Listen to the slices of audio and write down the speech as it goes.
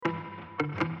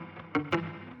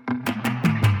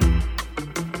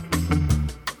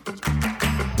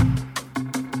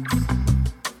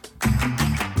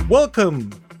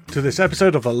Welcome to this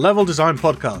episode of the Level Design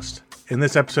Podcast. In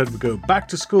this episode, we go back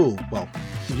to school,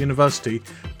 university,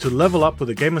 to level up with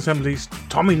the Game Assembly's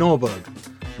Tommy Norberg.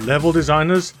 Level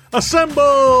designers,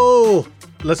 assemble!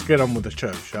 Let's get on with the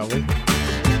show, shall we?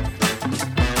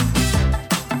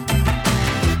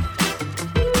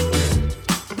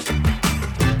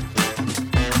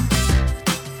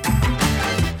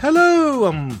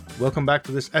 Hello, welcome back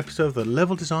to this episode of the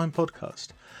Level Design Podcast.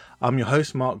 I'm your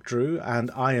host, Mark Drew,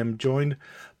 and I am joined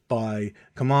by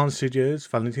Command Studios'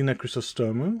 Valentina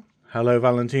Chrysostomou. Hello,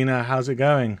 Valentina. How's it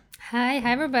going? Hi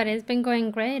everybody. It's been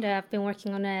going great. I've been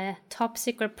working on a top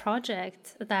secret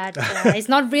project that is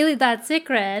not really that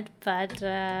secret, but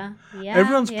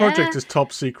Everyone's project is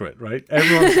top secret, right?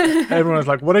 Everyone's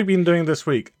like, what have you been doing this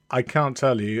week? I can't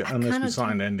tell you unless we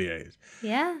sign NDAs.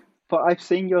 Yeah. But I've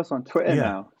seen yours on Twitter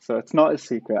now, so it's not a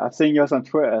secret. I've seen yours on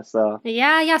Twitter, so...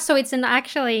 Yeah, so it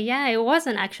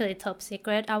wasn't actually top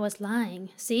secret. I was lying.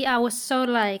 See, I was so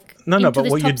No, but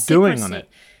what you're doing on it.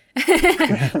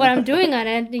 What I'm doing on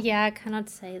it, I cannot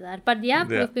say that. But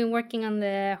we've been working on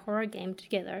the horror game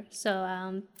together.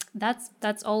 So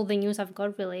that's all the news I've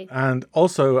got, really. And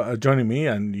also joining me,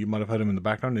 and you might have heard him in the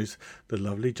background, is the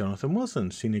lovely Jonathan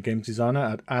Wilson, Senior Games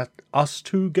Designer at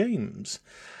Us2 Games.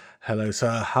 Hello,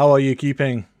 sir. How are you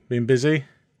keeping? Been busy?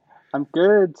 I'm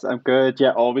good. Yeah,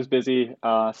 always busy.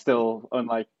 Still,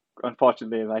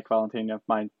 unfortunately, like Valentina of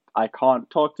mine, I can't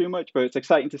talk too much, but it's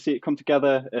exciting to see it come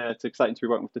together. It's exciting to be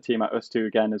working with the team at Us2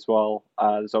 again as well.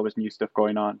 There's always new stuff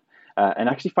going on. And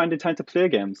actually finding time to play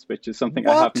games, which is something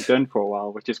I haven't done for a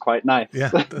while, which is quite nice. Yeah.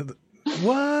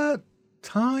 What?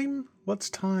 Time?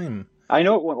 What's time? I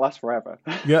know it won't last forever.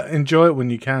 Yeah, enjoy it when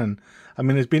you can. I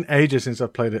mean, it's been ages since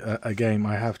I've played a game,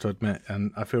 I have to admit,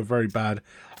 and I feel very bad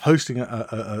hosting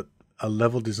a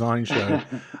level design show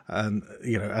and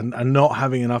not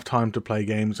having enough time to play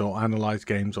games or analyze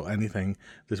games or anything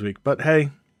this week. But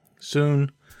hey,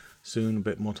 soon a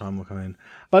bit more time will come in.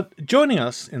 But joining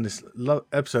us in this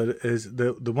episode is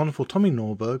the wonderful Tommy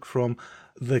Norberg from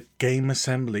the Game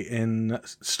Assembly in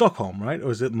Stockholm, right?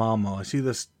 Or is it Malmo? I see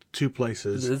this two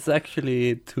places. It's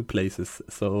actually two places,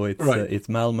 so it's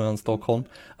Malmö and Stockholm.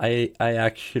 I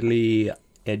actually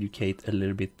educate a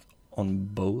little bit on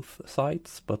both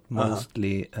sides, but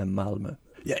mostly Malmö.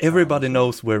 Yeah, everybody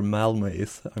knows where Malmö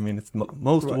is. I mean, it's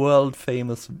most world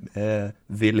famous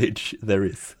village there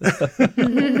is.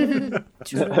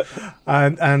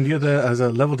 And you're there as a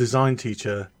level design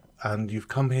teacher, and you've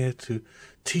come here to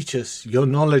teach us your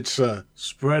knowledge, sir.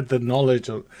 Spread the knowledge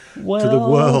to the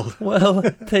world. Well,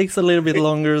 it takes a little bit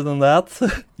longer than that.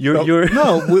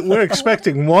 We're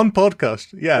expecting one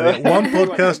podcast. Yeah, one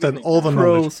podcast and all the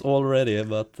knowledge. Pros already,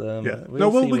 but we're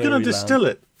going to distill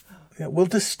it. Yeah, we'll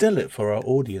distill it for our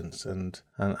audience and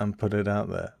put it out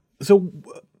there. So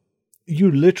you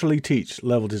literally teach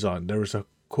level design. There is a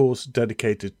course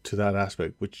dedicated to that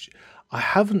aspect, which I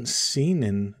haven't seen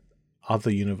in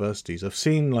other universities. I've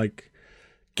seen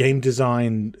game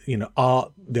design,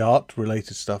 art, the art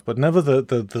related stuff, but never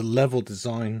the level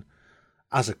design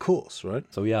as a course, right?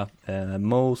 So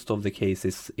most of the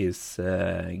cases is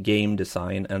game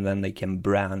design, and then they can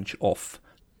branch off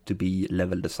to be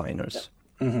level designers.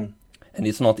 Mm-hmm. And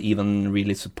it's not even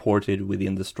really supported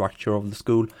within the structure of the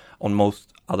school on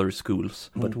most other schools,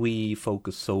 but we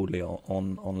focus solely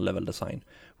on level design.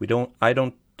 I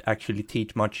don't actually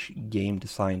teach much game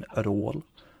design at all.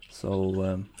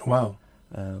 So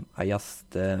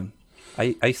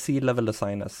I see level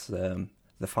design as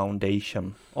the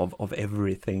foundation of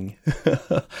everything.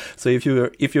 So if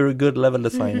you're a good level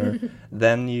designer,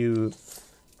 then you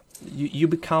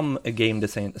become a game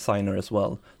designer as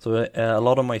well. So a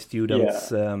lot of my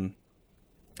students,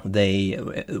 they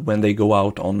when they go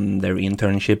out on their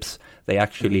internships, they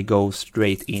actually go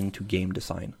straight into game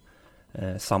design.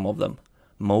 Some of them.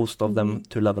 Most of them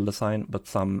to level design, but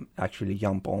some actually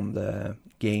jump on the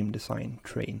game design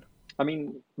train. I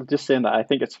mean, just saying that, I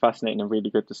think it's fascinating and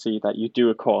really good to see that you do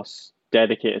a course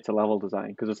dedicated to level design,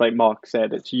 because it's like Mark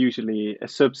said, it's usually a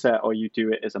subset, or you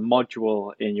do it as a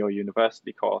module in your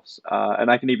university course. And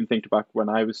I can even think back when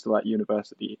I was still at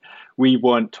university, we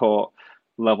weren't taught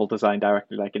level design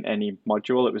directly in any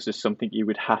module. It was just something you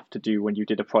would have to do when you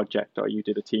did a project or you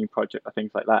did a team project or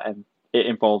things like that. And it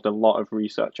involved a lot of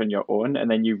research on your own, and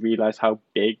then you realize how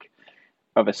big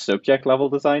of a subject level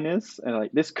design is, and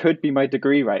this could be my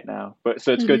degree right now. But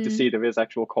so it's good to see there is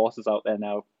actual courses out there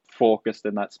now focused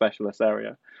in that specialist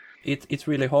area. It's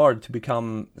really hard to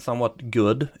become somewhat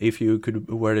good, if you could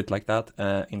word it like that,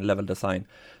 in level design.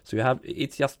 So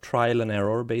it's just trial and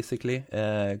error, basically,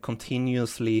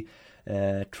 continuously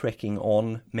trekking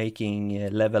on, making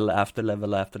level after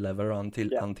level after level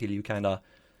until you kind of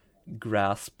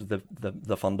grasp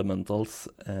the fundamentals.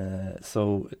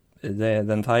 So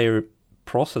the entire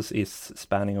process is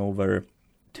spanning over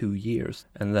 2 years,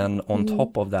 and then on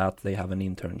top of that they have an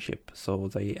internship. So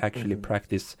they actually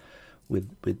practice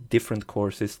with different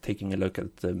courses, taking a look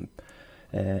at the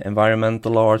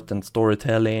environmental art and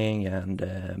storytelling and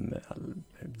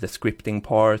the scripting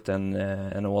part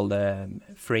and all the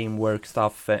framework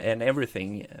stuff and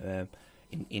everything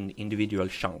in individual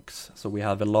chunks. So we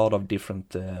have a lot of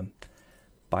different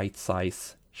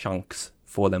bite-size chunks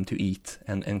for them to eat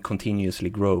and continuously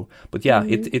grow. But yeah,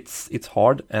 it's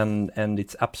hard, and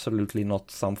it's absolutely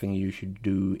not something you should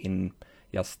do in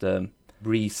just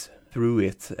breeze through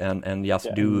it and just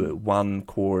do one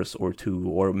course or two,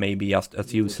 or maybe just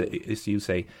as you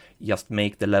say, just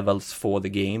make the levels for the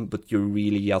game, but you're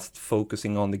really just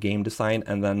focusing on the game design,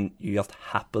 and then you just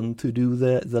happen to do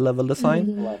the level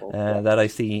design that I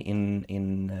see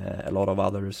in a lot of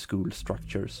other school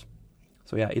structures.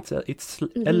 So yeah, it's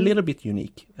a little bit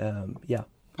unique.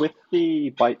 With the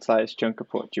bite-sized chunk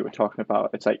approach you were talking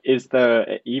about, it's like, is there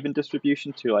an even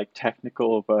distribution to like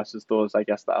technical versus those, I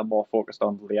guess, that are more focused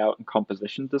on layout and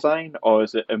composition design, or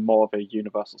is it a more of a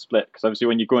universal split? Because obviously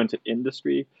when you go into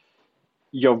industry,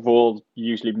 your role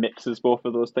usually mixes both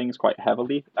of those things quite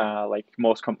heavily. Like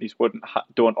most companies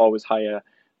don't always hire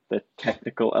the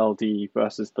technical LD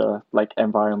versus the like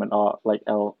environment art, like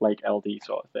LD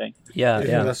sort of thing. Yeah,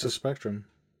 that's the spectrum.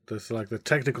 There's like the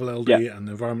technical LD and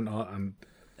the environment art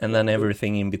and then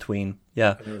everything in between.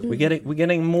 Yeah, we're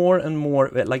getting more and more,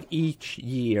 like each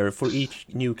year, for each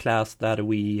new class that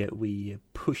we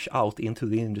push out into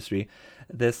the industry,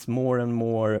 there's more and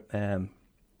more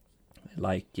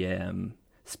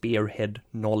spearhead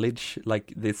knowledge.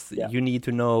 Like this, you need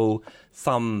to know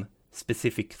some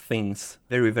specific things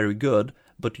very, very good,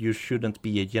 but you shouldn't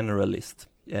be a generalist.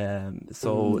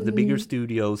 So the bigger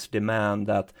studios demand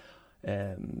that.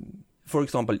 For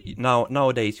example,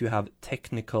 nowadays you have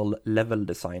technical level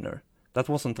designer. That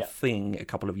wasn't a thing a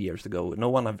couple of years ago. No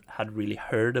one had really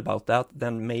heard about that.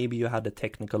 Then maybe you had a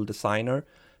technical designer,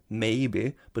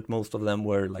 maybe, but most of them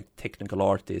were like technical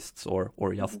artists or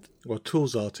just... Or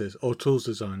tools artists, or tools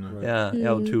designer. Right?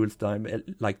 Yeah, tools designer,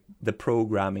 like the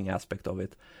programming aspect of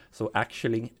it. So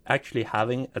actually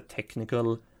having a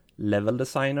technical level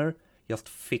designer, just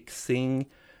fixing...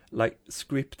 like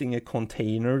scripting a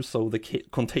container so the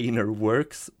container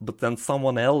works, but then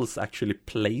someone else actually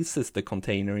places the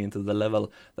container into the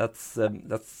level. That's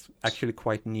actually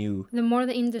quite new. The more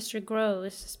the industry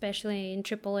grows, especially in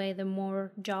AAA, the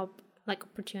more job like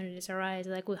opportunities arise.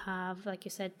 Like we have, like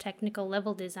you said, technical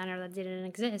level designer that didn't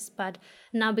exist, but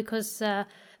now because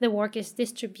the work is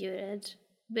distributed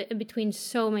between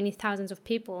so many thousands of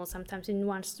people, sometimes in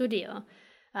one studio.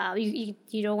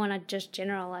 You don't want to just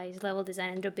generalize level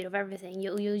design and do a bit of everything.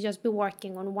 You'll just be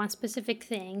working on one specific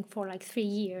thing for like 3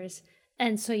 years,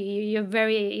 and so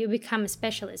you become a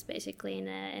specialist basically in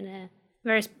a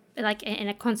very like in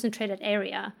a concentrated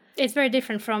area. It's very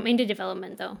different from indie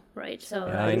development though, right? So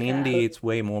in indie it's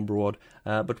way more broad,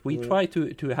 but we try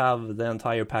to have the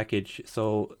entire package.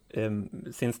 So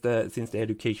since the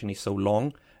education is so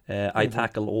long, I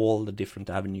tackle all the different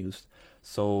avenues.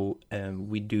 So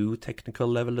we do technical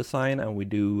level design, and we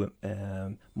do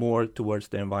more towards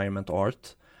the environment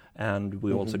art, and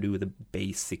we also do the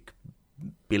basic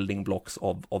building blocks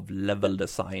of level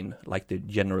design, like the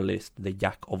generalist, the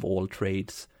jack of all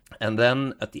trades. And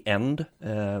then at the end,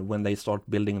 when they start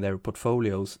building their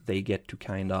portfolios, they get to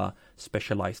kind of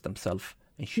specialize themselves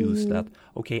and choose that,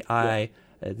 okay,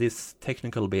 this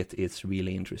technical bit is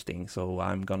really interesting, so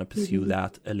I'm going to pursue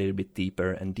that a little bit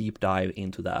deeper and deep dive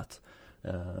into that.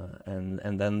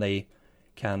 And then they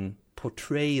can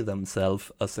portray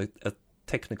themselves as a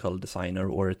technical designer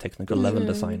or a technical level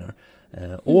designer,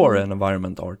 or an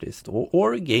environment artist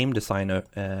or a game designer,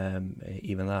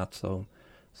 even that. So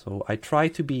I try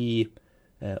to be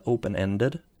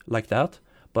open-ended like that.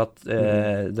 But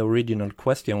the original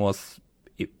question was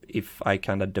if I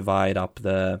kind of divide up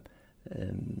the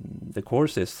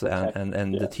courses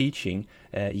and the teaching.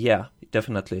 Yeah,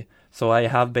 definitely. So I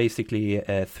have basically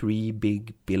 3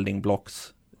 big building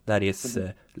blocks. That is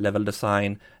level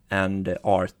design and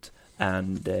art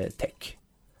and tech.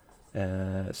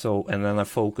 And then I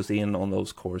focus in on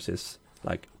those courses.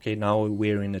 Like, okay, now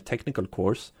we're in a technical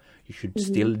course. You should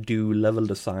still do level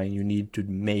design. You need to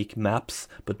make maps,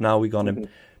 but now we're gonna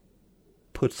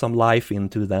put some life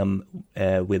into them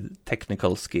with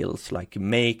technical skills, like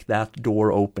make that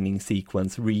door opening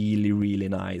sequence really, really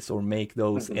nice, or make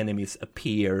those enemies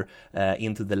appear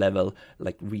into the level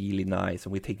like really nice.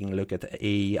 And we're taking a look at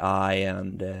AI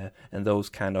and those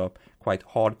kind of quite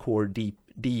hardcore,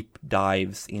 deep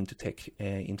dives into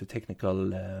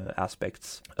technical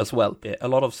aspects as well. A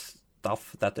lot of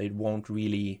stuff that they won't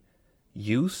really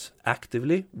use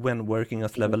actively when working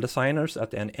as level designers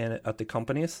at the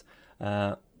companies,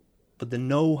 but the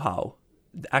know-how,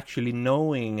 actually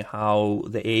knowing how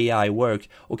the AI works.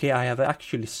 Okay, I have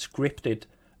actually scripted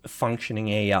a functioning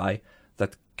AI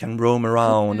that can roam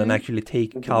around and actually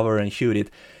take cover and shoot it.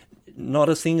 Not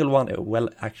a single one, well,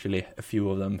 actually a few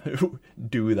of them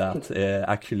do that,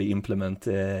 actually implement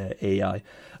AI.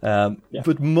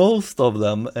 But most of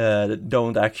them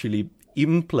don't actually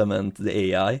implement the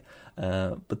AI,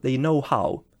 but they know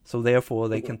how. So therefore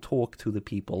they can talk to the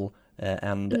people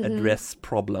and address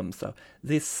problems. So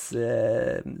this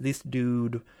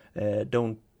dude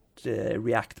don't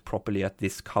react properly at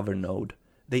this cover node.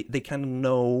 They kind of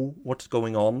know what's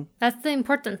going on. That's the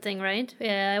important thing, right?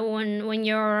 When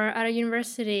you're at a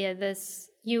university,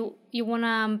 you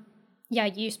wanna,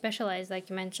 you specialize like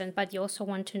you mentioned, but you also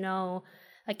want to know,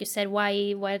 like you said,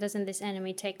 why doesn't this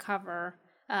enemy take cover?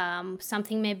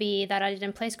 Something maybe that I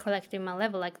didn't place correctly in my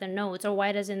level, like the nodes, or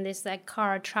why doesn't this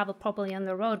car travel properly on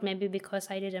the road? Maybe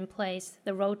because I didn't place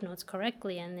the road nodes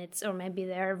correctly, or maybe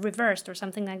they're reversed or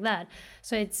something like that.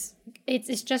 So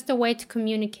it's just a way to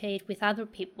communicate with other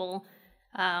people.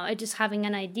 Just having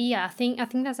an idea. I think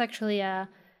that's actually a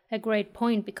great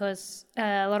point, because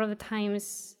a lot of the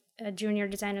times junior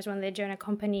designers, when they join a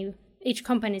company, each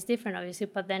company is different, obviously,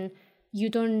 but then you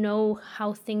don't know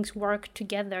how things work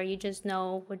together. You just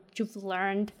know what you've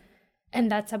learned,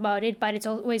 and that's about it. But it's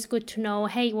always good to know,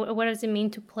 hey, what does it mean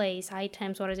to place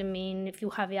items? What does it mean if you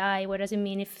have AI? What does it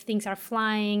mean if things are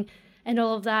flying? And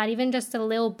all of that, even just a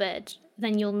little bit,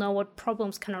 then you'll know what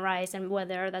problems can arise and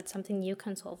whether that's something you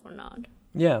can solve or not.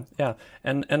 Yeah.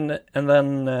 And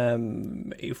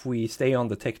then if we stay on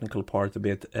the technical part a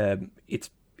bit,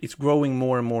 it's growing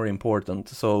more and more important.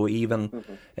 So even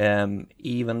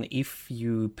if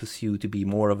you pursue to be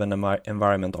more of an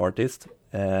environment artist,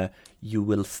 you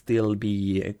will still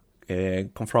be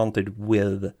confronted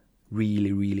with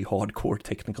really, really hardcore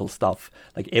technical stuff.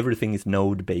 Like everything is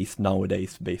node based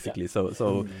nowadays, basically. Yeah.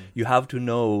 So you have to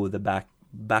know the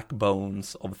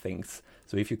backbones of things.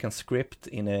 So if you can script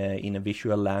in a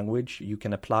visual language, you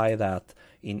can apply that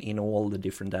in all the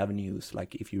different avenues.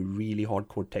 Like if you're really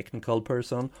hardcore technical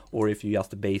person, or if you're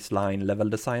just a baseline level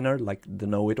designer, like the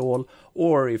know-it-all,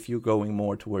 or if you're going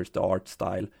more towards the art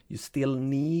style, you still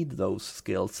need those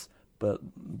skills. But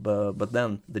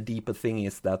then the deeper thing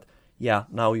is that,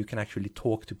 now you can actually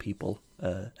talk to people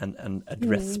and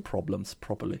address problems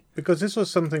properly. Because this was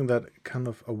something that kind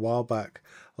of a while back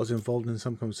I was involved in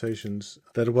some conversations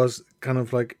that was kind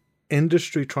of like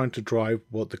industry trying to drive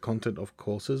what the content of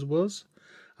courses was.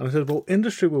 And I said, well,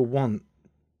 industry will want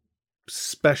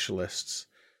specialists,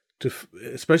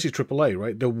 especially AAA,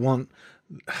 right? They want,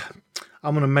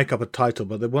 I'm going to make up a title,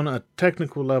 but they want a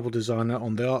technical level designer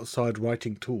on the art side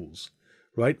writing tools.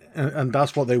 Right, and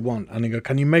that's what they want. And they go,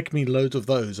 can you make me loads of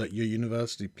those at your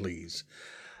university, please?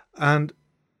 But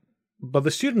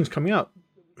the students coming out,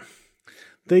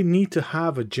 they need to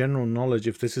have a general knowledge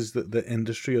if this is the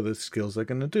industry or the skills they're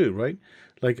going to do, right?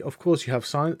 Like, of course, you have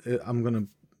science. I'm going to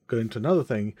go into another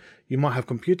thing. You might have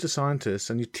computer scientists,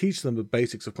 and you teach them the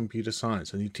basics of computer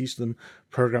science, and you teach them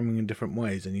programming in different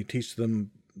ways, and you teach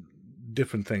them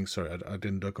different things. Sorry, I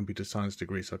didn't do a computer science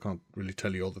degree, so I can't really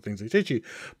tell you all the things they teach you.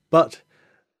 But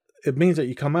it means that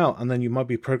you come out and then you might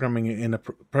be programming in a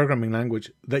programming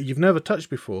language that you've never touched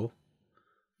before,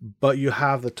 but you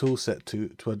have the tool set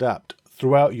to adapt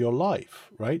throughout your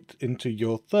life, right? Into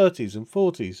your 30s and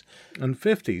 40s and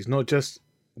 50s, not just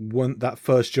that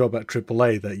first job at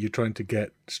AAA that you're trying to get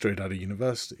straight out of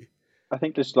university. I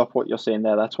think just love what you're saying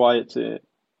there. That's why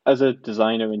as a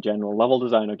designer in general, level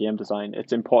design or game design,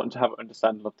 it's important to have an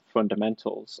understanding of the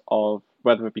fundamentals of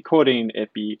whether it be coding,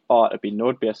 it be art, it be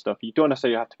node-based stuff. You don't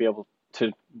necessarily have to be able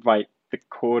to write the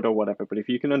code or whatever, but if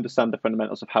you can understand the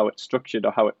fundamentals of how it's structured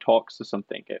or how it talks to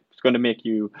something, it's going to make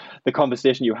the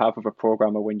conversation you have with a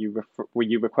programmer when you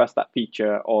request that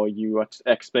feature or you are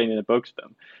explaining a bug to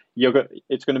them,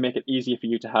 it's going to make it easier for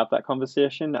you to have that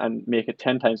conversation and make it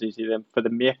 10 times easier for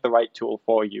them to make the right tool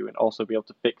for you and also be able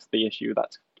to fix the issue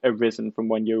that's arisen from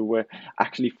when you were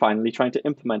actually finally trying to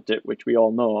implement it, which we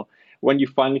all know. When you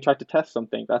finally try to test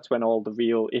something, that's when all the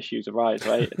real issues arise,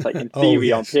 right? It's like in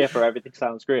theory, on paper, everything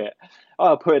sounds great. Oh,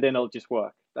 I'll put it in, it'll just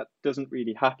work. That doesn't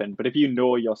really happen. But if you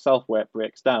know yourself where it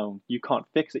breaks down, you can't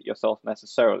fix it yourself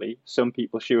necessarily. Some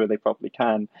people, sure, they probably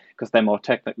can because they're more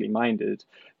technically minded.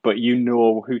 But you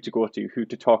know who to go to, who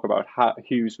to talk about,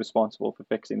 who's responsible for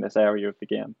fixing this area of the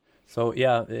game. So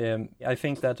yeah, I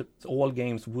think that all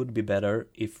games would be better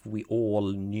if we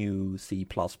all knew C++.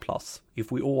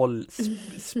 If we all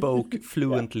spoke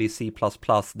fluently C++,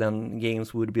 then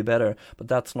games would be better. But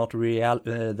that's not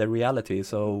the reality.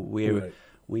 So we're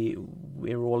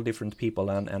all different people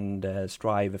and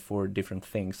strive for different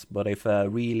things. But if a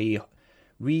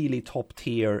really top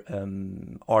tier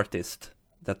artist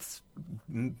that's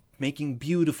making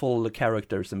beautiful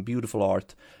characters and beautiful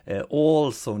art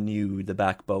also knew the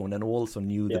backbone and also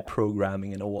knew the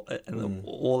programming and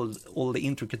all the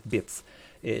intricate bits,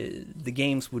 the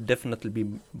games would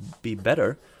definitely be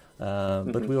better.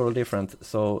 But we're all different,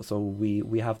 so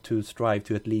we have to strive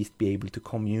to at least be able to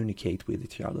communicate with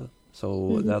each other.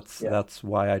 So that's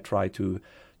why I try to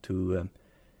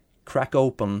crack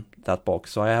open that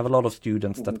box. So I have a lot of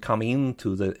students that come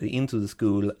into the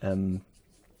school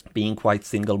being quite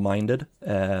single-minded.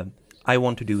 I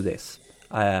want to do this.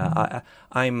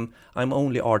 I'm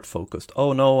only art focused.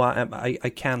 Oh no,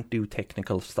 I can't do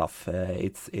technical stuff.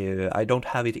 I don't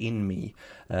have it in me.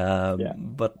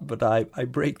 But I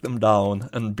break them down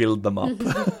and build them up.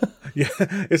 Yeah,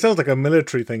 it sounds like a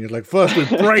military thing. It's like first we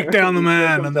break down the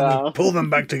man and then we pull them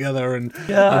back together. And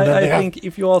I think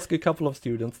if you ask a couple of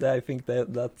students, I think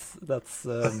that's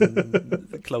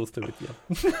close to it.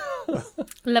 Yeah.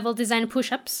 Level design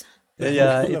push-ups.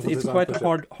 Yeah, it's quite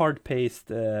hard paced.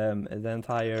 The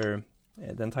entire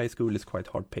school is quite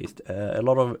hard paced. A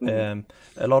lot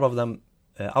of them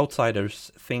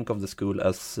outsiders think of the school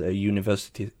as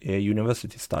university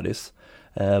studies,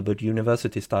 but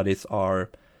university studies are.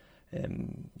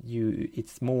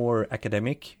 It's more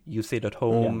academic. You sit at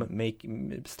home,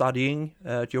 studying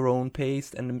at your own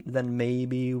pace, and then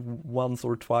maybe once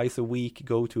or twice a week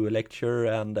go to a lecture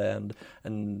and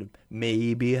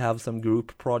maybe have some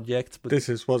group projects. But this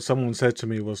is what someone said to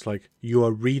me was like, you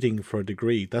are reading for a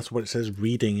degree. That's what it says,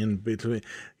 reading in between,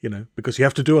 because you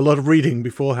have to do a lot of reading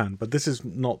beforehand. But this is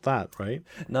not that, right?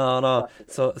 No.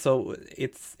 So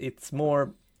it's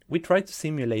more. We try to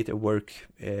simulate a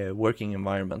working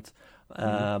environment,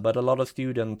 but a lot of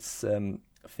students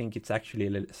think it's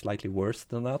actually slightly worse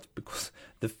than that, because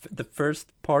the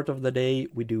first part of the day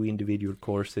we do individual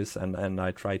courses and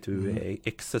I try to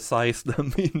exercise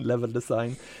them in level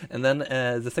design, and then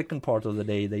the second part of the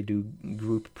day they do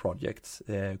group projects,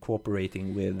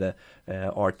 cooperating with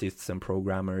artists and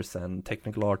programmers and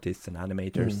technical artists and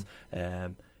animators.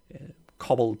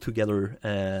 Cobbled together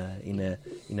in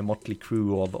a motley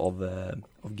crew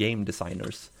of game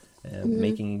designers,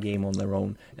 making a game on their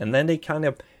own, and then they kind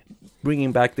of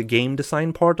bringing back the game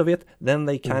design part of it. Then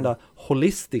they kind of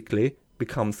holistically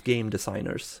becomes game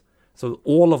designers. So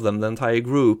all of them, the entire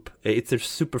group, it's a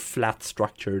super flat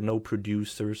structure, no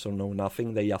producers or no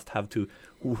nothing. They just have to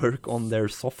work on their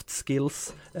soft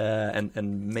skills and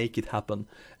make it happen.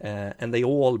 And they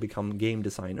all become game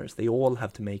designers. They all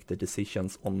have to make the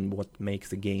decisions on what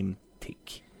makes a game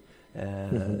tick.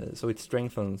 So it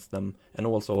strengthens them. And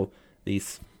also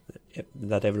these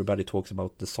that everybody talks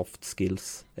about, the soft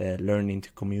skills, learning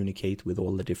to communicate with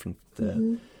all the different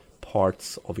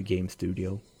parts of a game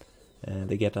studio.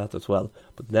 They get that as well.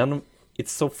 But then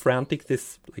it's so frantic,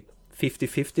 this like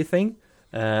 50-50 thing.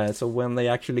 So when they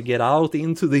actually get out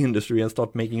into the industry and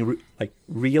start making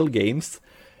real games,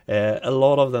 a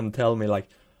lot of them tell me like,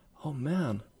 oh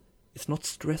man, it's not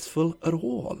stressful at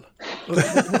all.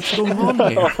 What's going on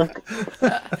here?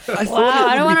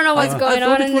 I don't want to know what's going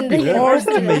on in the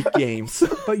university. To make games.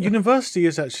 But university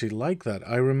is actually like that.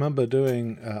 I remember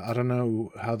doing, I don't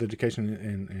know how the education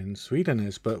in Sweden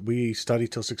is, but we study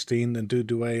till 16 and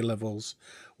do A levels,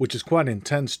 which is quite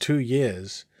intense, 2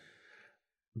 years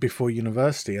before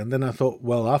university. And then I thought,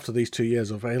 well, after these 2 years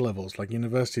of A levels, like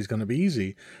university is going to be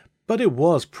easy. But it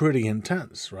was pretty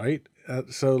intense, right?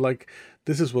 So like,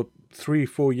 this is what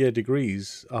 3-4 year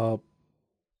degrees are,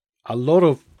 a lot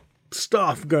of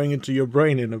stuff going into your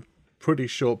brain in a pretty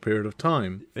short period of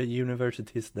time. The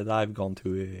universities that I've gone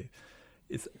to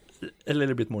is a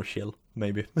little bit more chill,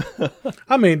 maybe.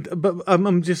 I mean, but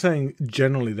I'm just saying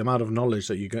generally the amount of knowledge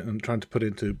that you get and trying to put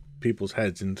into people's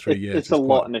heads in 3 years. It's a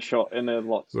lot in a short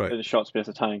space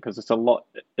of time, because it's a lot.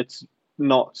 It's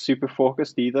not super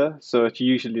focused either. So it's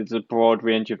usually there's a broad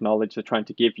range of knowledge they're trying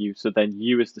to give you. So then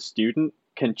you as the student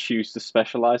can choose to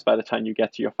specialize by the time you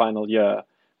get to your final year.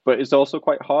 But it's also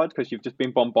quite hard because you've just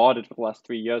been bombarded for the last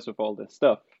 3 years with all this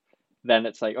stuff. Then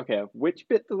it's like, okay, which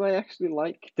bit do I actually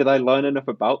like? Did I learn enough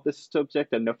about this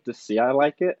subject, enough to see I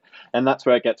like it? And that's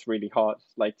where it gets really hard,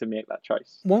 like, to make that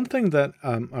choice. One thing that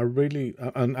I really,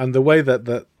 and the way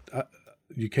that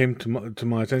you came to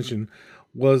my attention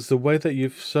was the way that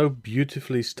you've so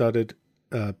beautifully studied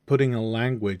putting a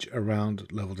language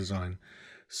around level design.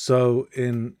 So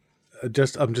in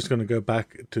I'm just going to go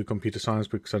back to computer science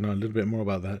because I know a little bit more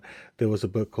about that. There was a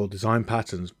book called Design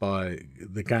Patterns by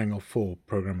the Gang of Four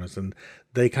programmers, and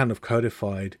they kind of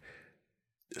codified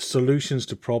solutions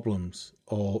to problems,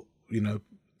 or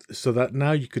so that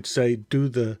now you could say do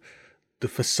the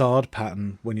facade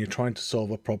pattern when you're trying to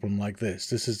solve a problem like this.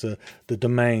 This is the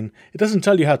domain. It doesn't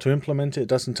tell you how to implement it. It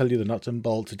doesn't tell you the nuts and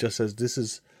bolts. It just says this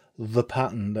is the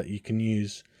pattern that you can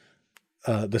use,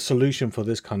 the solution for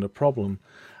this kind of problem.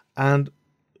 And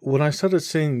when I started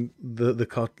seeing the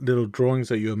little drawings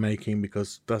that you were making,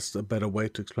 because that's a better way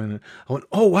to explain it, I went,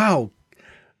 oh wow,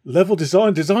 level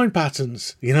design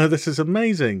patterns. This is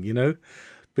amazing.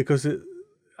 Because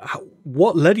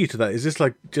what led you to that? Is this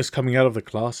like just coming out of the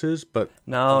classes? But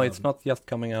no, it's not just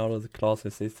coming out of the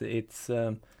classes. It's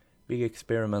big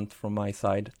experiment from my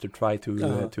side to try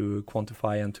to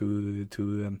quantify and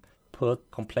to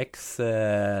put complex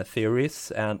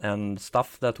theories and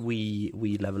stuff that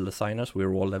we level designers,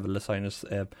 we're all level designers,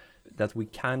 that we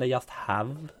kind of just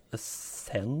have a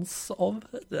sense of,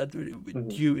 that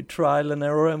you trial and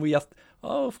error, and we just,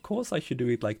 of course I should do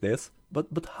it like this. But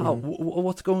how?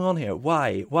 What's going on here?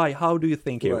 Why? How do you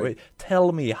think here? Right.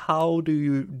 Tell me, how do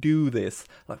you do this?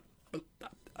 Like,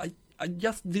 I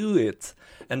just do it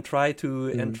and try to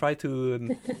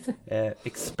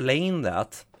explain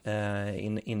that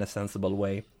in a sensible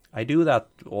way. I do that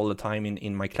all the time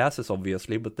in my classes,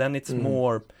 obviously, but then it's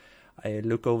more, I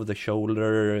look over the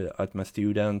shoulder at my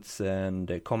students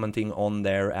and commenting on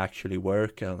their actually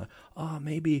work, and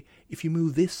maybe if you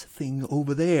move this thing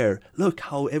over there, look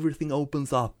how everything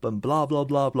opens up, and blah blah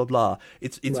blah blah blah.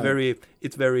 It's right.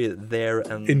 It's very there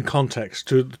and in context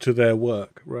to their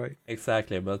work, right?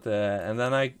 Exactly. But and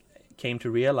then I came to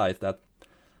realize that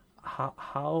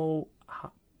how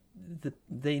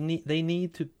they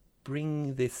need to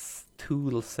bring this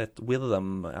tool set with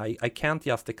them. I can't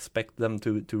just expect them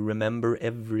to remember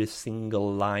every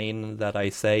single line that I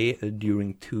say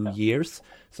during 2 years.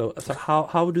 So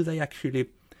how do they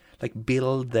actually like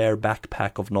build their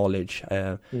backpack of knowledge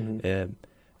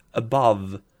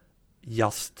above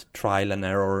just trial and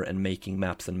error and making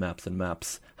maps and maps and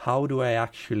maps? How do I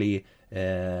actually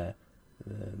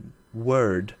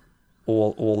word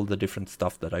all the different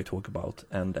stuff that I talk about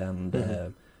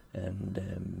and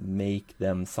make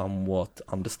them somewhat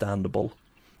understandable?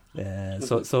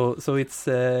 So it's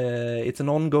an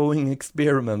ongoing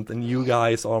experiment, and you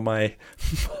guys are my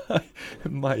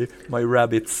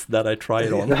rabbits that I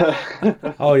tried on.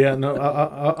 Oh yeah, no,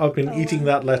 I've been eating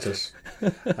that lettuce.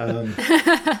 Wow.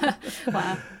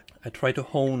 I try to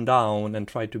hone down and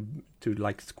try to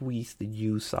like squeeze the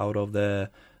juice out of the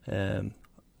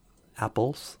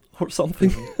apples or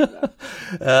something,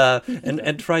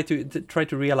 and try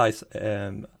to realize,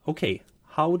 okay,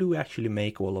 how do we actually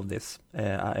make all of this?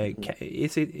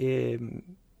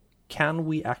 Can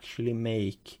we actually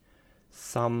make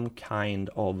some kind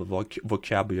of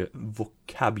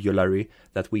vocabulary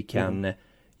that we can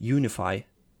unify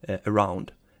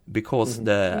around? Because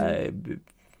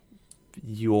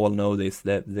you all know this,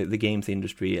 the games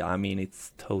industry, I mean,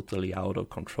 it's totally out of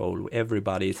control.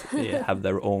 Everybody's have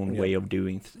their own way of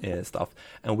doing stuff,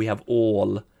 and we have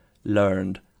all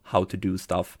learned how to do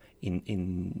stuff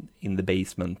in the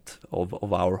basement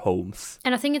of our homes.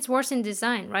 And I think it's worse in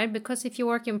design, right? Because if you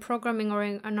work in programming or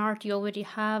in art, you already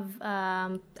have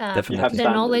the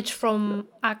knowledge from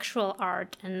actual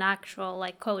art and actual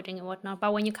like coding and whatnot.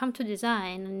 But when you come to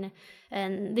design,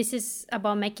 and this is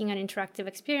about making an interactive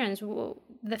experience,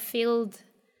 the field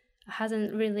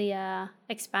hasn't really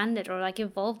expanded or like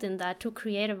evolved in that to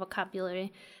create a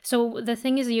vocabulary. So the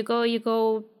thing is, you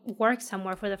go work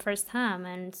somewhere for the first time,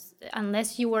 and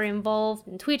unless you were involved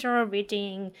in Twitter or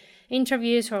reading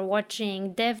interviews or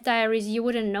watching dev diaries, you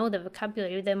wouldn't know the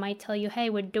vocabulary. They might tell you, hey,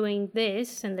 we're doing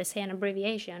this, and they say an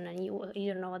abbreviation, and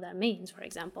you don't know what that means, for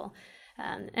example.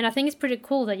 And I think it's pretty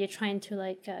cool that you're trying to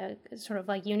like sort of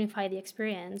like unify the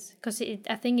experience, because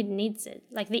I think it needs it,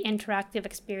 like the interactive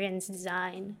experience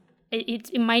design.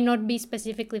 It might not be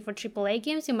specifically for AAA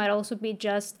games. It might also be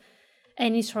just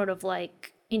any sort of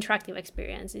like interactive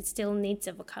experience. It still needs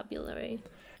a vocabulary.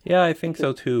 Yeah, I think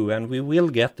so too, and we will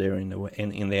get there in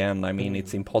the end. I mean,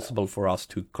 it's impossible for us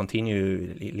to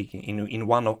continue in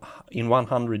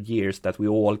 100 years that we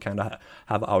all kind of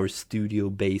have our studio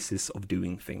basis of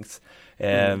doing things.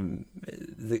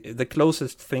 The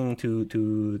closest thing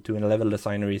to a level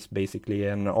designer is basically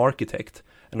an architect.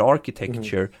 An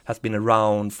architecture has been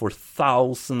around for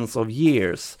thousands of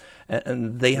years,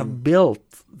 and they have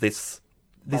built this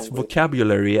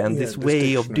vocabulary and this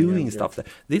way of doing stuff.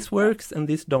 This works and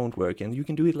this don't work, and you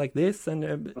can do it like this,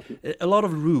 and a lot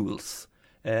of rules.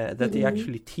 that they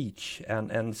actually teach,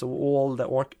 and so all the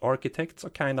architects are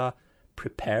kind of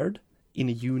prepared in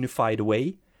a unified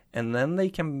way, and then they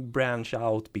can branch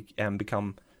out and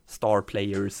become star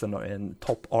players and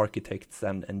top architects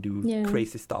and do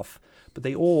crazy stuff. But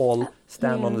they all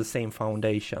stand on the same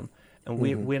foundation, and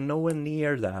we're nowhere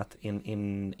near that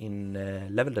in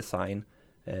level design,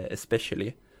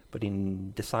 especially, but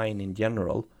in design in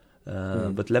general.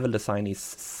 But level design is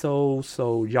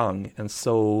so young and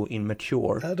so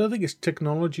immature. I don't think it's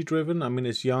technology driven. I mean,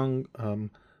 it's young,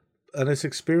 and it's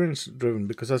experience driven,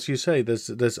 because, as you say,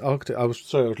 there's architect. I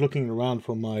was looking around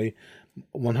for my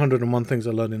 101 things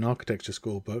I learned in architecture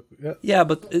school book. Yeah,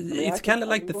 but it's kind of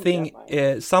like the thing,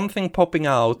 something popping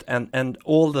out, and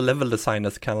all the level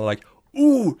designers kind of like,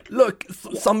 ooh, look,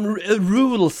 some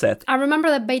rule set. I remember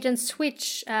the bait and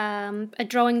switch, a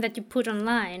drawing that you put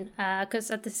online, because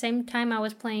at the same time I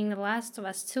was playing The Last of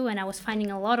Us 2, and I was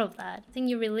finding a lot of that. I think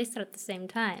you released it at the same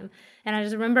time. And I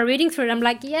just remember reading through it. I'm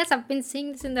like, yes, I've been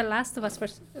seeing this in The Last of Us for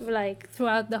like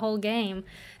throughout the whole game.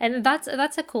 And that's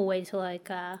a cool way to like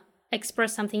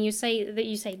express something. You say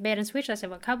bait and switch as a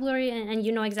vocabulary, and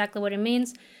you know exactly what it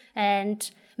means. And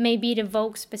maybe it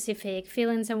evokes specific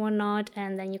feelings and whatnot,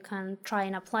 and then you can try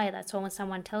and apply that. So when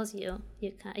someone tells you,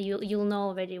 you'll know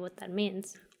already what that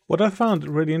means. What I found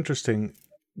really interesting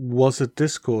was a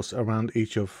discourse around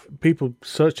each of people.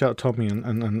 Search out Tommy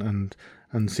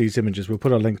and see his images. We'll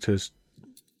put a link to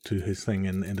his thing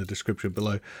in the description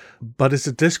below. But it's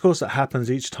a discourse that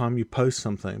happens each time you post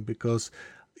something, because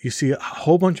you see a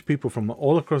whole bunch of people from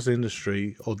all across the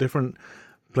industry or different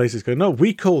places go, no,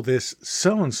 we call this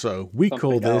so-and-so. We something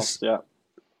call this, else,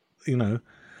 you know,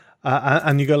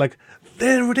 and you go like,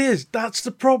 there it is. That's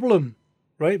the problem,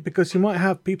 right? Because you might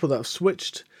have people that have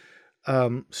switched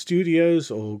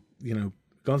studios or, you know,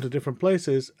 gone to different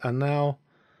places, and now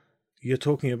you're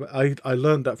talking about. I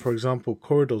learned that, for example,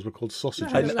 corridors were called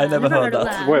sausages. I never heard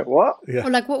that. Wait, what? Yeah. Or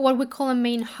like what we call a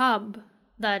main hub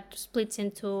that splits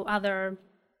into other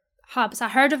hubs. I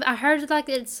heard like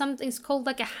it's called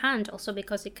like a hand also,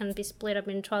 because it can be split up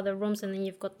into other rooms, and then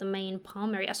you've got the main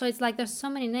palm area. So it's like there's so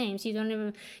many names you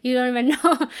don't even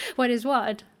know what is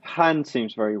what. Hand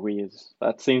seems very weird.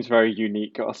 That seems very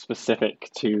unique or specific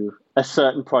to a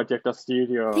certain project or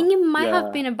studio. I think it might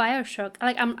have been a BioShock.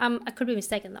 Like I could be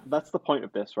mistaken though. That's the point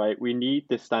of this, right? We need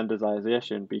this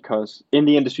standardization, because in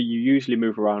the industry you usually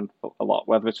move around a lot,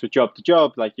 whether it's from job to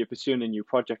job, like you're pursuing a new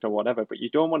project or whatever, but you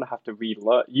don't want to have to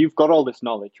relearn. You've got all this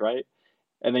knowledge, right?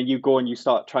 And then you go and you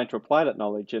start trying to apply that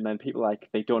knowledge, and then people like,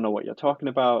 they don't know what you're talking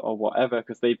about or whatever,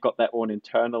 because they've got their own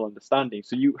internal understanding.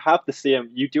 So you have the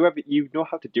same, you know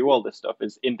how to do all this stuff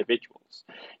as individuals,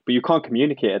 but you can't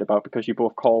communicate it about, because you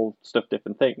both call stuff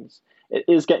different things. It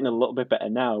is getting a little bit better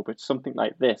now, but something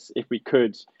like this, if we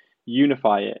could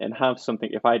unify it and have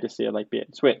something, if I just say like bait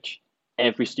and switch,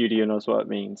 every studio knows what it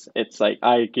means. It's like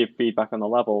I give feedback on the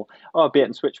level, oh, bait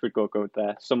and switch would go good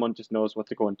there. Someone just knows what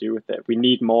to go and do with it. We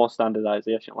need more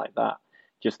standardization like that,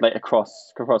 just like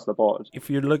across the board.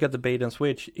 If you look at the bait and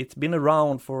switch, it's been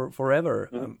around for forever.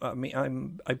 I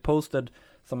mean, I posted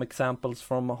some examples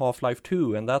from Half-Life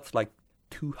 2, and that's like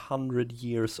 200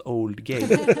 years old game.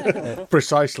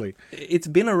 Precisely. It's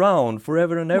been around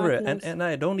forever and ever, and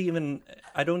I don't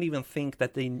even think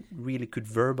that they really could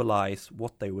verbalize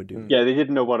what they were doing. Yeah, they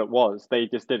didn't know what it was. They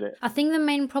just did it. I think the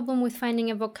main problem with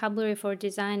finding a vocabulary for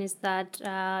design is that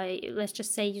let's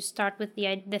just say you start with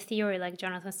the theory, like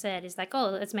Jonathan said, is like, oh,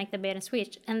 let's make the bait and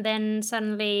switch, and then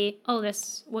suddenly, oh,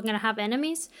 we're gonna have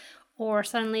enemies. Or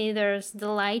suddenly the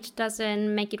light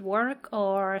doesn't make it work,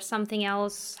 or something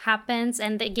else happens,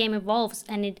 and the game evolves,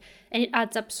 and it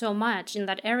adds up so much in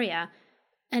that area.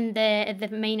 And the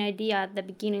main idea at the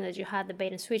beginning that you had, the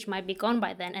bait and switch, might be gone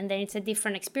by then, and then it's a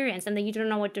different experience, and then you don't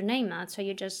know what to name that, so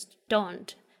you just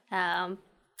don't. And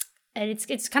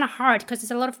it's kind of hard, because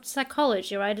it's a lot of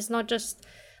psychology, right? It's not just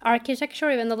architecture,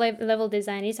 even though level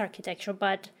design is architecture,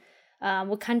 but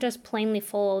we can't just plainly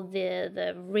follow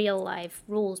the real life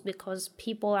rules, because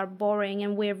people are boring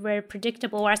and we're very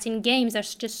predictable. Whereas in games,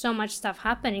 there's just so much stuff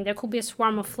happening. There could be a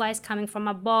swarm of flies coming from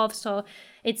above, so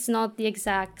it's not the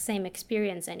exact same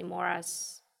experience anymore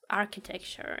as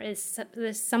architecture.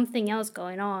 There's something else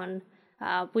going on,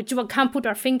 which we can't put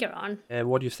our finger on.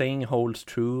 What you're saying holds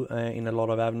true in a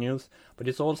lot of avenues, but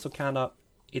it's also kind of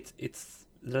it's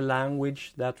the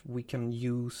language that we can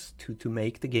use to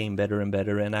make the game better and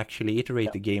better, and actually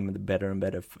iterate the game better and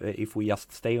better if we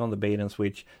just stay on the bait and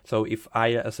switch. So if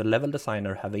I, as a level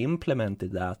designer, have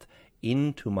implemented that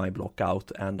into my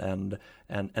blockout and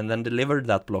then delivered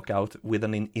that blockout with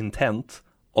an intent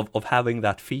of having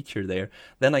that feature there,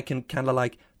 then I can kind of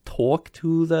like talk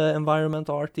to the environment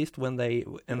artist when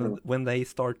they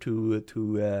start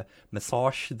to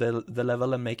massage the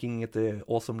level and making it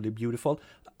awesomely beautiful.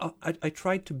 I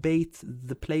tried to bait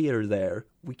the player there.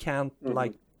 We can't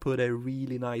like put a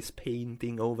really nice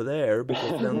painting over there,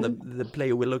 because then the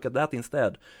player will look at that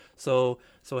instead. So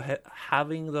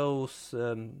having those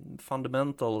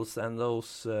fundamentals and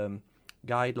those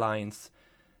guidelines,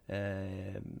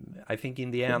 I think in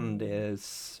the end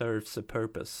serves a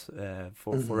purpose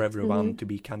for everyone to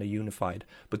be kind of unified.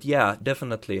 But yeah,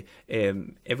 definitely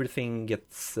everything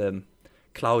gets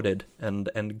clouded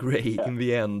and grey in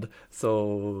the end.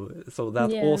 So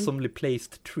that awesomely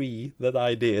placed tree that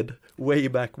I did way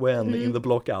back when in the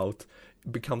block out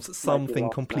becomes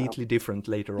something completely different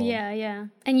later on. Yeah.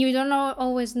 And you don't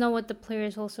always know what the player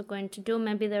is also going to do.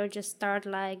 Maybe they'll just start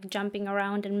like jumping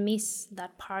around and miss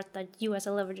that part that you as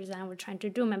a level designer were trying to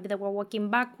do. Maybe they were walking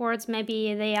backwards.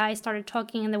 Maybe the AI started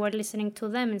talking and they were listening to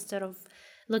them instead of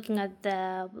looking at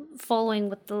the following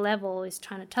what the level is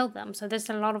trying to tell them. So there's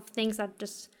a lot of things that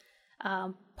just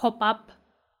pop up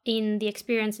in the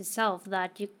experience itself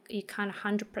that you can't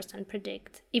 100%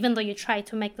 predict, even though you try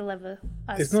to make the level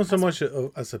it's not so much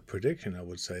as a prediction, I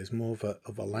would say. It's more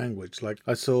of a language. Like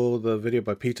I saw the video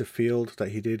by Peter Field that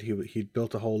he did. He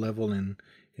built a whole level in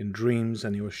Dreams,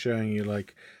 and he was showing you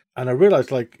like, and I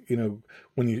realized, like, you know,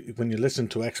 when you listen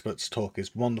to experts talk,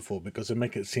 it's wonderful because they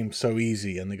make it seem so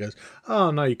easy. And they goes,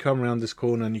 oh no, you come around this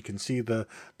corner and you can see the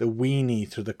weenie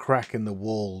through the crack in the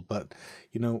wall, but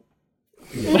you know.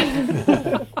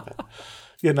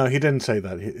 Yeah, no, he didn't say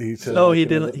that. He said, no, he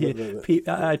didn't.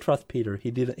 I trust Peter. He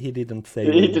didn't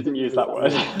say. He didn't use that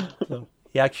word. No,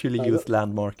 he actually used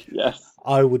landmark. Yes,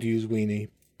 I would use weenie,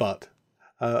 but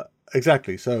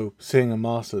exactly. So seeing a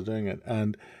master doing it,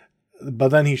 but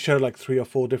then he showed like 3 or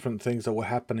 4 different things that were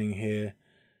happening here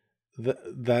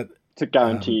that to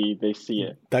guarantee they see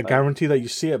it. That guarantee that you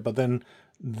see it, but then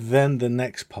the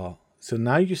next part. So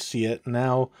now you see it.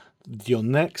 Now your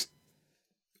next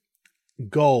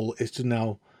goal is to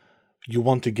now you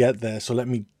want to get there, so let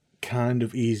me kind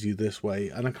of ease you this way.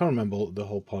 And I can't remember the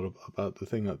whole part about the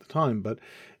thing at the time, but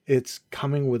it's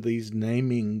coming with these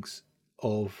namings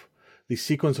of the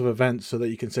sequence of events so that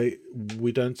you can say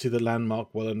we don't see the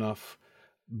landmark well enough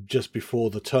just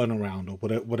before the turnaround, or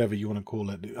whatever you want to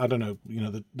call it. I don't know, you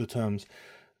know, the terms.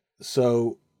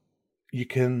 So you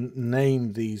can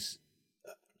name these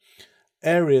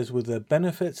areas with their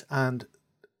benefits and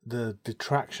the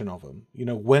detraction of them, you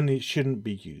know, when it shouldn't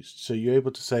be used. So you're able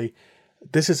to say,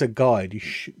 this is a guide.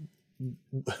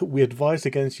 We advise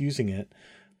against using it,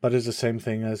 but it's the same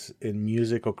thing as in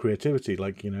music or creativity.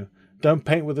 Like, you know, don't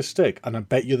paint with a stick. And I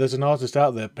bet you there's an artist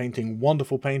out there painting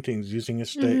wonderful paintings using a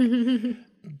stick. Do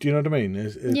you know what I mean?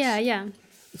 It's... Yeah.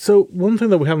 So one thing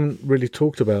that we haven't really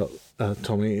talked about,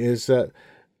 Tommy, is that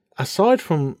aside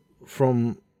from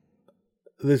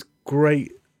this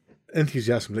great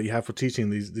enthusiasm that you have for teaching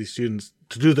these students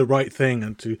to do the right thing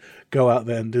and to go out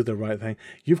there and do the right thing,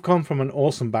 you've come from an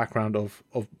awesome background of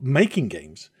making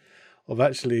games.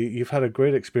 You've had a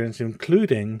great experience,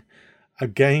 including a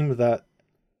game that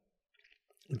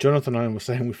Jonathan and I were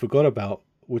saying we forgot about,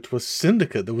 which was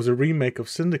Syndicate. There was a remake of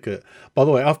Syndicate. By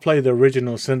the way, I've played the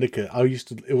original Syndicate.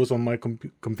 It was on my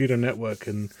computer network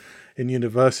in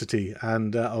university,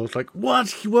 and I was like,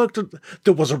 what?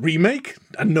 There was a remake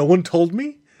and no one told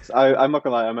me? I'm not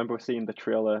gonna lie, I remember seeing the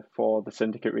trailer for the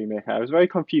Syndicate remake. I was very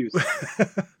confused.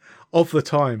 Of the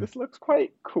time. This looks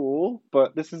quite cool,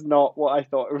 but this is not what I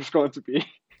thought it was going to be.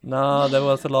 No, there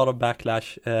was a lot of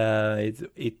backlash.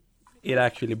 It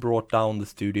actually brought down the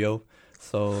studio.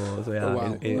 So yeah, oh,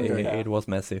 wow. It was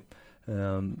messy.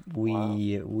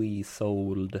 We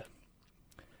sold.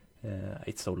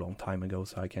 It's so long time ago,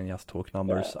 so I can just talk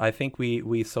numbers. Yeah. I think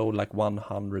we sold like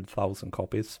 100,000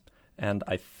 copies. And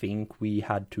I think we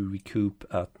had to recoup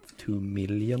at 2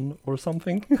 million or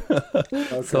something.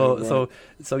 Okay,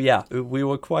 so yeah, we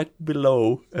were quite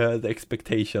below the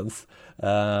expectations.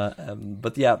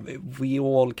 But yeah, we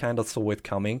all kind of saw it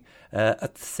coming.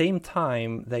 At the same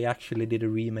time, they actually did a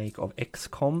remake of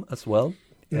XCOM as well.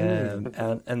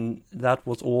 And that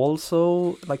was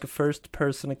also like a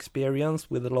first-person experience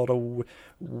with a lot of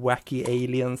wacky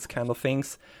aliens kind of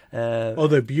things.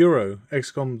 The Bureau,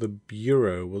 XCOM the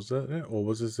Bureau, was that it? Or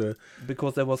was this a...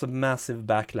 Because there was a massive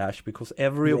backlash, because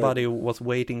everybody was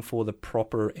waiting for the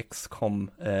proper XCOM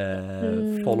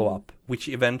follow-up, which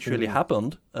eventually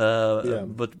happened.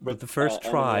 But the first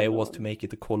try was to make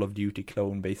it a Call of Duty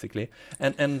clone, basically.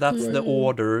 And that's the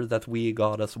order that we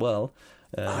got as well.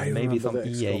 Maybe some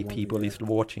EA people is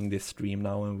watching this stream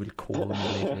now and will call me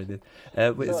later.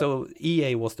 So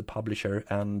EA was the publisher,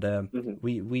 and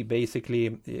we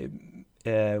basically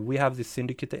we have the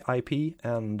Syndicate IP,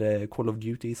 and Call of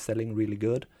Duty is selling really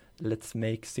good. Let's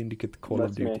make Syndicate Call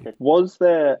of Duty. Was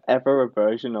there ever a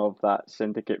version of that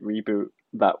Syndicate reboot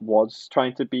that was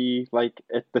trying to be like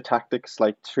the tactics,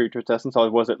 like true to its essence,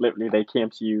 or was it literally they came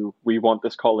to you, we want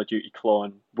this Call of Duty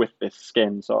clone with this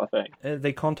skin sort of thing?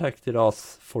 They contacted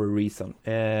us for a reason.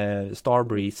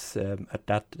 Starbreeze, at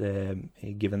that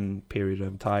given period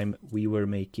of time, we were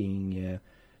making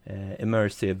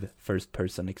immersive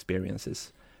first-person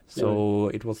experiences. So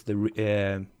it was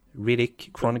the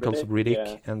Riddick, Chronicles of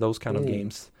Riddick, and those kind of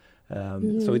games.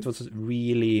 So it was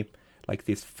really like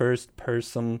this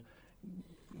first-person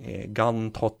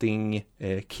gun-totting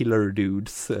killer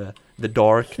dudes. The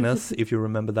Darkness, if you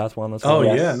remember that one as well. Oh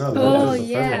yeah, no.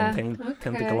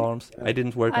 Tentacle arms. I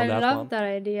didn't work on that one. I love that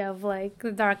idea of like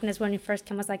the Darkness when it first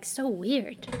came. I was like, so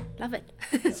weird. Love it.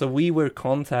 So we were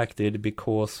contacted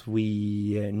because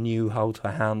we knew how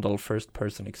to handle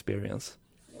first-person experience.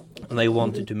 And they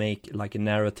wanted to make like a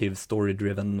narrative,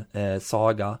 story-driven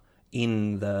saga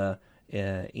in the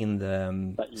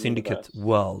Syndicate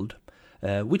world,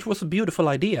 which was a beautiful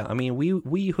idea. I mean,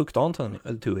 we hooked on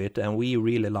to it, and we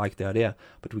really liked the idea.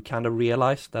 But we kind of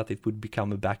realized that it would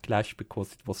become a backlash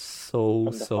because it was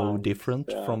so different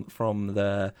from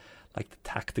the like the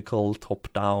tactical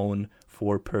top-down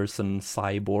 4-person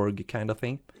cyborg kind of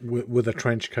thing with a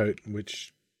trench coat,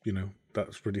 which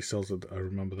that's really sells it. I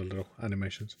remember the little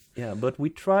animations. Yeah, but we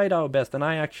tried our best, and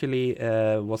I actually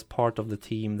was part of the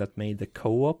team that made the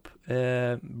co-op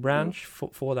branch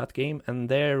for that game, and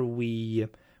there we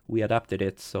adapted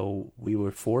it. So we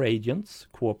were 4 agents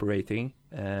cooperating,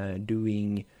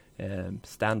 doing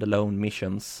standalone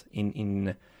missions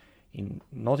in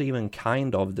not even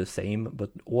kind of the same, but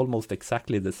almost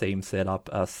exactly the same setup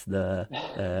as the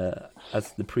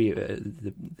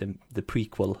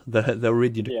prequel, the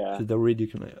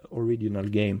original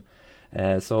game.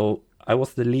 So I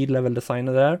was the lead level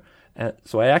designer there.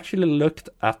 So I actually looked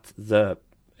at the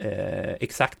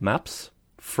exact maps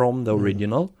from the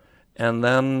original, and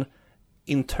then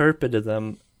interpreted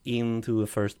them into a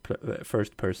first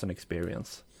person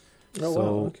experience.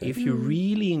 If you're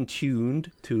really in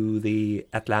tuned to the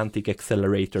Atlantic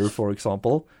Accelerator, for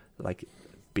example, like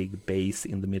big base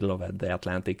in the middle of the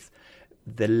Atlantics,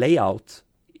 the layout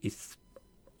is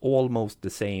almost the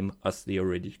same as the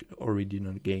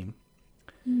original game.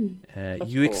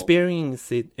 You experience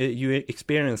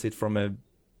it from a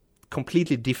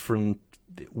completely different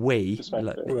way.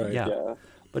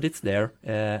 But it's there,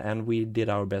 and we did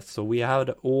our best. So we had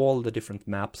all the different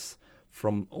maps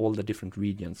from all the different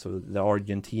regions. So the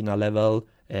Argentina level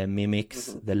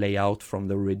mimics the layout from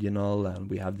the original, and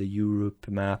we have the Europe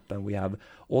map, and we have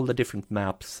all the different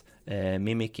maps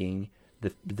mimicking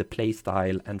the play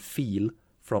style and feel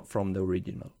from the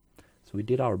original. So we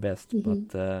did our best,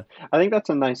 but I think that's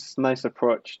a nice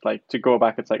approach. Like, to go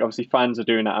back, it's like obviously fans are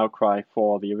doing an outcry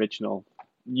for the original.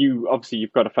 You've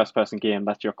got a first person game,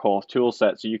 that's your core tool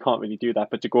set, so you can't really do that.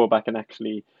 But to go back and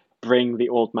actually bring the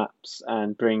old maps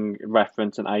and bring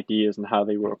reference and ideas and how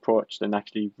they were approached, and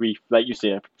actually like you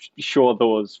say, show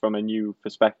those from a new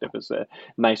perspective is a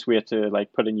nice way to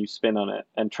like put a new spin on it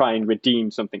and try and redeem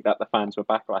something that the fans were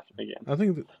backlashing again. I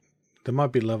think there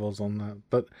might be levels on that,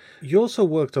 but you also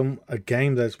worked on a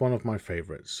game that's one of my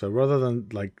favorites. So rather than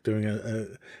like doing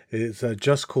it's a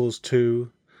Just Cause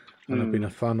 2, and I've been a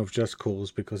fan of Just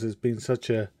Cause because it's been such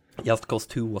a... Just Cause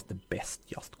 2 was the best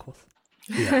Just Cause.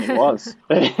 Yeah, it was.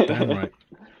 Damn right.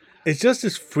 It's just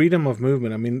this freedom of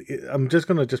movement. I mean, I'm just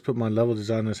going to put my level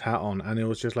designer's hat on, and it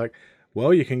was just like,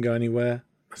 well, you can go anywhere,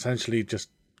 essentially just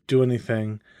do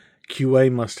anything. QA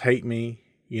must hate me.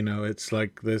 It's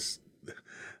like this...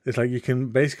 It's like you can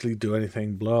basically do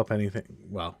anything, blow up anything.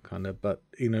 Well, kind of, but,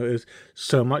 it's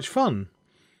so much fun.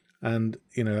 And,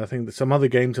 I think that some other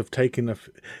games have taken, I've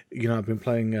been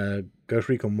playing Ghost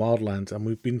Recon Wildlands, and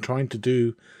we've been trying to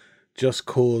do Just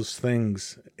Cause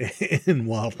things in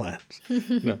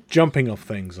Wildlands. Jumping off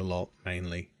things a lot,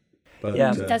 mainly. But,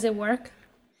 does it work?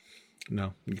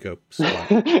 No, you go.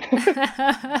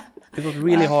 It was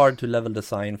really hard to level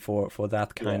design for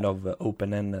that kind of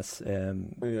open-endedness.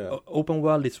 Open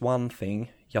world is one thing,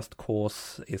 Just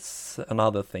Cause is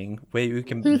another thing, where you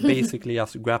can basically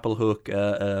just grapple hook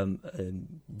a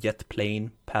jet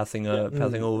plane passing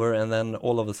over, and then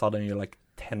all of a sudden you're like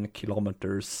 10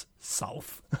 kilometers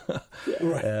south.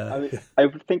 I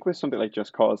think with something like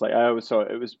Just Cause, like I always saw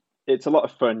it's a lot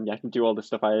of fun. I can do all this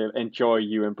stuff. I enjoy,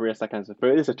 you embrace that kind of stuff.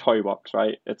 But it is a toy box,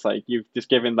 right? It's like you've just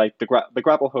given like the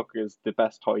grapple hook is the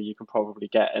best toy you can probably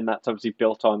get, and that's obviously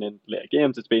built on in later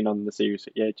games. It's been on the series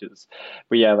for ages.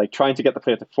 But yeah, like trying to get the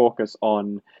player to focus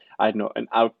on I don't know, an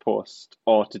outpost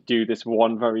or to do this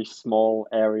one very small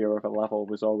area of a level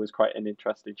was always quite an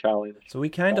interesting challenge. So we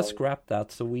kind of scrapped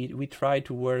that. So we tried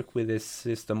to work with this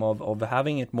system of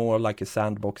having it more like a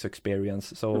sandbox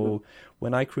experience. So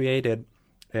when I created,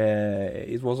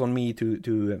 it was on me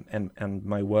to and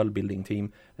my world building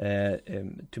team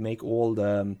to make all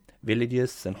the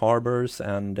villages and harbors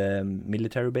and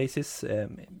military bases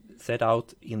set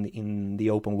out in the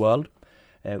open world.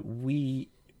 We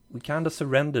kind of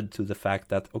surrendered to the fact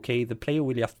that, okay, the player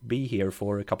will just be here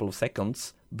for a couple of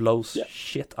seconds, blows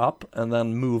shit up, and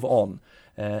then move on.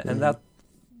 And that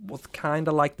was kind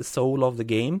of like the soul of the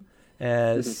game.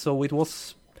 So it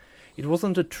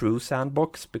wasn't a true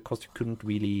sandbox because you couldn't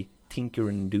really tinker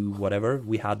and do whatever.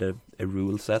 We had a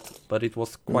rule set, but it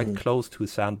was quite close to a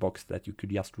sandbox that you could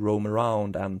just roam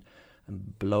around and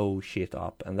blow shit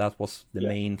up, and that was the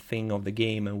main thing of the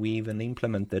game. And we even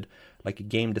implemented like a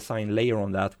game design layer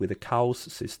on that with a cows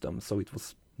system, so it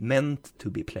was meant to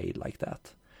be played like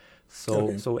that. So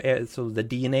the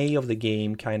DNA of the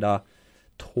game kind of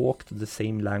talked the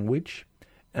same language,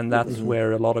 and that's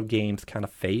where a lot of games kind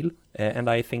of fail. And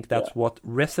I think that's what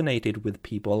resonated with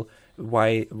people,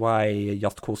 why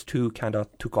Just Cause 2 kind of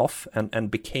took off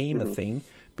and became a thing,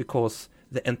 because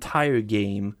the entire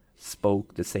game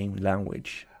spoke the same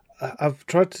language. I've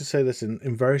tried to say this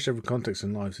in various different contexts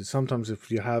in lives. Is sometimes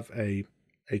if you have a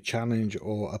challenge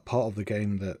or a part of the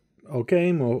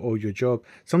game or your job,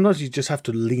 sometimes you just have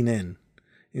to lean in.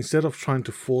 Instead of trying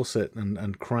to force it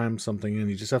and cram something in,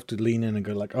 you just have to lean in and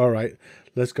go like, all right,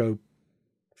 let's go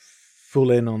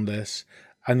full in on this.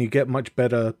 And you get much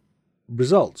better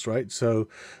results, right? So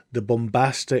the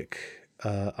bombastic,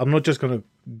 I'm not just going to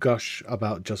gush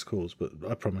about Just Cause, but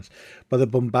I promise. But the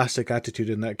bombastic attitude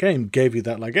in that game gave you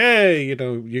that, like, hey, you're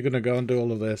going to go and do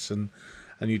all of this, and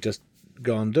you just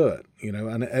go and do it,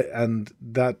 and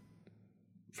that,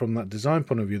 from that design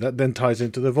point of view, that then ties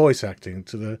into the voice acting,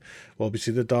 to the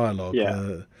obviously the dialogue.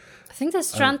 I think the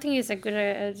Stranding is a good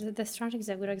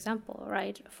example,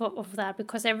 right, of that,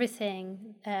 because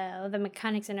everything, the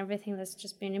mechanics and everything that's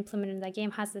just been implemented in that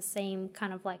game has the same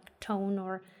kind of like tone,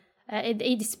 or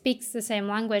it speaks the same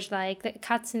language. Like the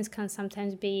cutscenes can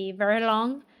sometimes be very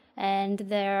long, and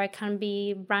there can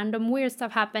be random weird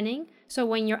stuff happening. So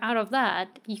when you're out of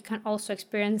that, you can also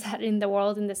experience that in the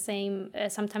world in the same,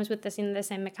 sometimes with in the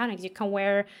same mechanics. You can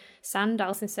wear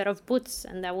sandals instead of boots,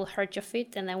 and that will hurt your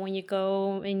feet. And then when you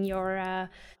go in your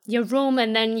room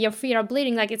and then your feet are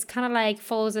bleeding, like it's kind of like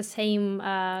follows the same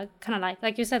kind of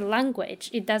like you said, language.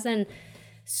 It doesn't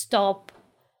stop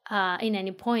in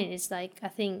any point. It's like, I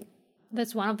think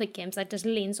that's one of the games that just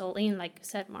leans all in, like you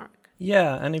said, Mark.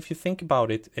 Yeah, and if you think about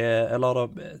it,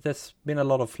 there's been a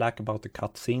lot of flack about the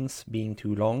cutscenes being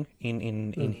too long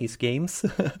in his games.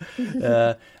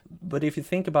 But if you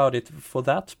think about it, for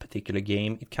that particular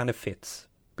game, it kind of fits,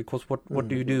 because what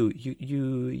do?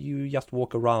 You just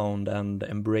walk around and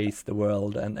embrace the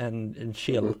world and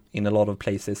chill in a lot of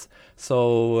places.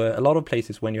 So a lot of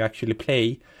places when you actually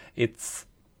play, it's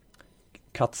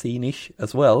cutscene-ish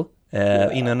as well.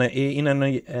 In an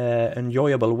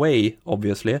enjoyable way,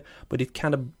 obviously, but it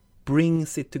kind of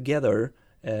brings it together.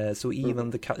 So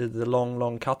even the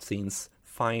long cutscenes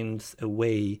finds a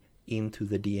way into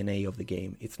the DNA of the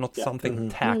game. It's not something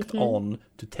tacked on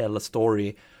to tell a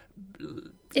story.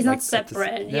 It's not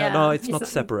separate. No, it's not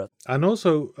separate. And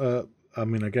also, I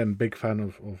mean, again, big fan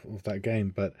of that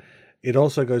game, but it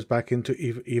also goes back into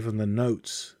even the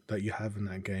notes that you have in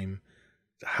that game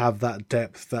have that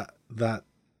depth that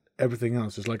everything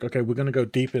else is like, okay, we're going to go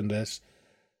deep in this.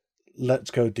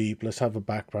 Let's go deep. Let's have a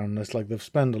background. Let's they've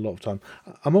spent a lot of time.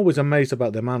 I'm always amazed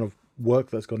about the amount of work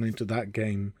that's gone into that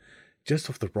game, just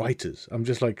of the writers. I'm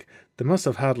just like, they must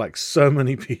have had like so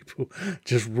many people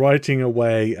just writing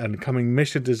away and coming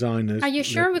mission designers. Are you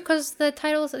sure? Because the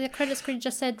credit screen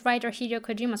just said writer Hideo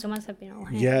Kojima, so must have been all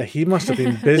hands. Yeah, he must have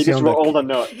been busy. He just wrote all the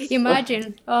notes.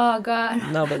 Imagine. Oh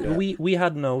god. No, but we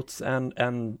had notes and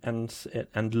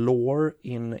lore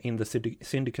in the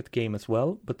Syndicate game as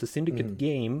well. But the Syndicate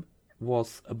game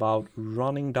was about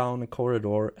running down a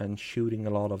corridor and shooting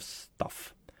a lot of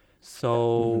stuff.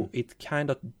 So it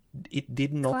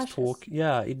did not talk.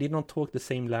 Yeah, it did not talk the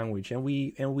same language, and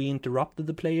we interrupted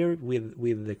the player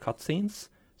with the cutscenes.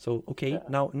 So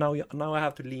now I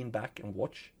have to lean back and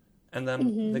watch, and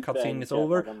then the cutscene is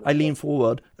over. I lean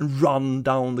forward and run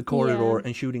down the corridor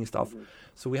and shooting stuff.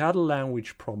 So we had a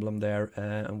language problem there,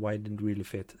 and why it didn't really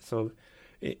fit. So,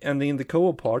 and in the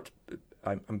co-op part,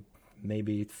 I'm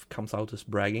maybe it comes out as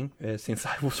bragging, since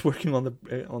I was working on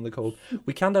the co-op.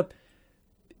 We kind of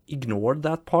ignored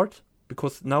that part,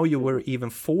 because now you were even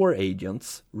 4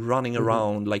 agents running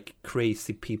around like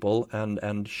crazy people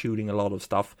and shooting a lot of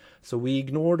stuff. So we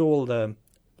ignored all the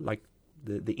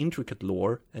intricate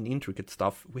lore and intricate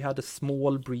stuff. We had a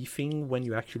small briefing when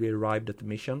you actually arrived at the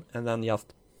mission, and then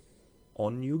just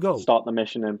on you go. Start the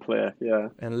mission and play, yeah.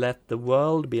 And let the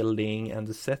world building and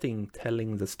the setting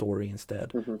telling the story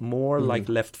instead. More like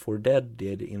Left 4 Dead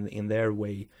did in their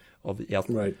way of just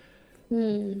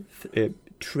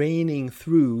training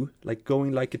through, like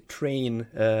going like a train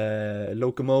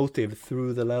locomotive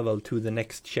through the level to the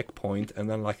next checkpoint, and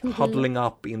then like huddling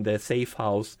up in the safe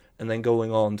house and then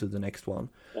going on to the next one.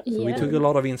 So we took a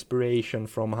lot of inspiration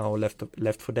from how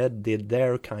Left 4 Dead did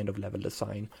their kind of level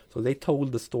design. So they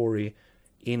told the story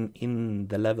in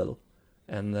the level,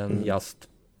 and then just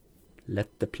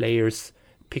let the players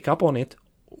pick up on it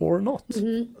or not.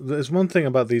 There's one thing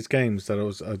about these games that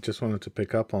I just wanted to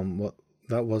pick up on. What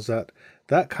that was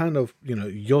that kind of, you know,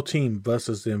 your team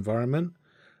versus the environment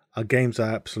are games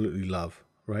I absolutely love,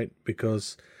 right?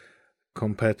 Because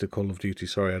compared to Call of Duty,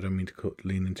 sorry, I don't mean to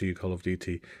lean into you, Call of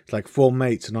Duty. It's like 4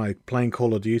 mates and I playing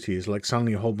Call of Duty is like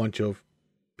suddenly a whole bunch of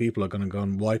people are going to go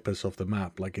and wipe us off the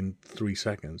map like in 3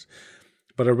 seconds.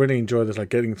 But I really enjoy this, like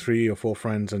getting 3 or 4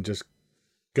 friends and just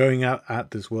going out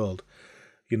at this world,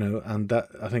 you know. And that,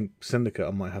 I think Syndicate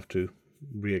I might have to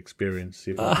re-experience,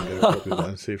 see if I can get a copy of that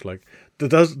and see if like do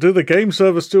the game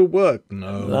server still work?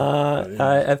 No.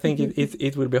 I think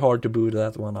it will be hard to boot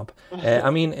that one up. I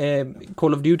mean,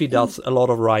 Call of Duty does a lot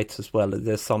of rights as well.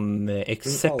 There's some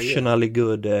exceptionally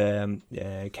good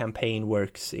campaign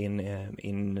works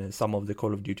in some of the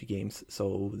Call of Duty games,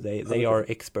 so they are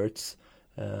experts.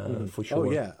 For sure.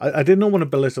 Oh yeah, I did not want to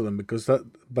belittle them because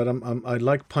but I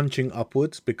like punching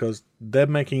upwards because they're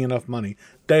making enough money.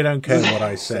 They don't care what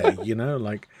I say, you know,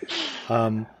 like.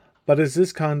 But is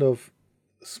this kind of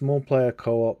small player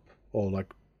co-op or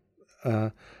like,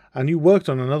 and you worked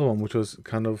on another one which was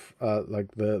kind of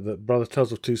like the Brothers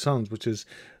Tales of Two Sons, which is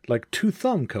like two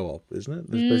thumb co-op, isn't it?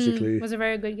 It's basically was a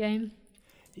very good game.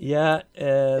 Yeah,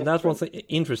 that was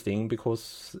interesting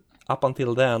because up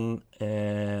until then,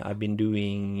 I've been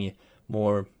doing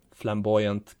more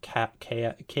flamboyant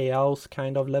chaos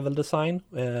kind of level design,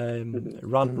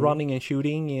 running and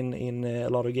shooting in a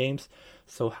lot of games.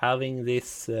 So having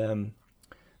this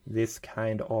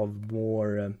kind of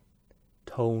more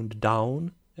toned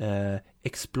down,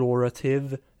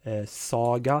 explorative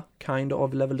saga kind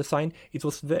of level design, it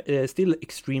was still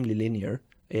extremely linear,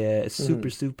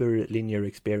 super linear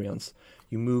experience.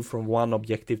 You move from one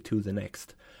objective to the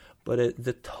next. But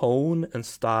the tone and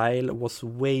style was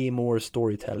way more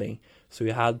storytelling. So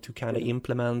you had to kind of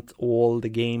implement all the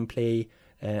gameplay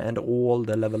and all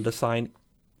the level design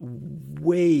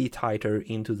way tighter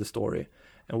into the story.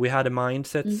 And we had a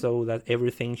mindset so that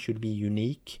everything should be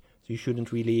unique. So you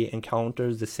shouldn't really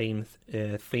encounter the same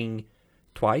thing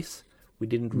twice. We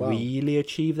didn't really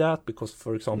achieve that because,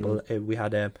 for example, we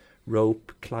had a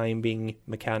rope climbing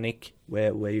mechanic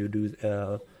where you do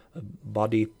a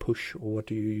body push, or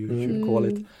what you should call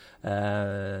it,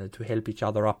 to help each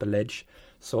other up a ledge.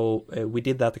 So we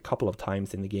did that a couple of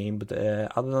times in the game, but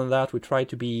other than that, we tried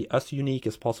to be as unique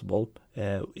as possible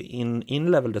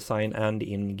in level design and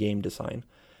in game design.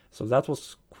 So that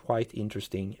was quite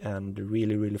interesting and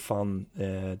really, really fun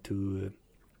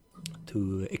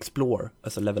to explore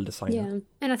as a level designer. Yeah,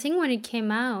 and I think when it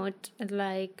came out, it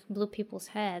like blew people's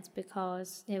heads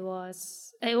because it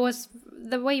was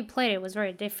the way you played it was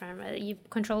very different. Right? You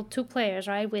controlled 2 players,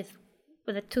 right, with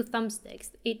the 2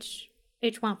 thumbsticks, each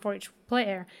one for each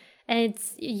player, and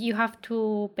you have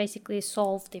to basically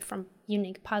solve different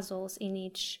unique puzzles in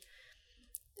each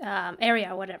area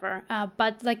or whatever.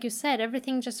 But like you said,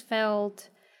 everything just felt.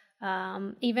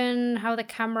 Even how the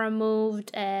camera moved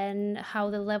and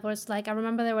how the levels, like I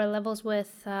remember there were levels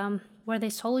with were they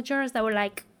soldiers that were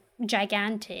like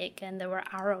gigantic and there were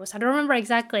arrows. I don't remember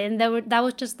exactly, and that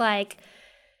was just like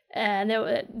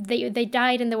they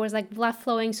died and there was like blood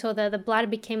flowing, so the blood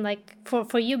became like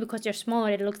for you because you're smaller,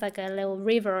 it looked like a little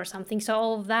river or something. So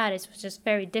all of that was just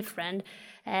very different,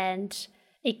 and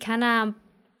it kind of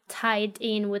tied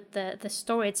in with the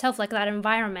story itself, like that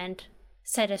environment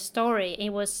set a story.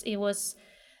 It was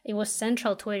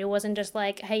central to it. It wasn't just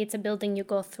like, hey, it's a building you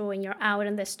go through and you're out,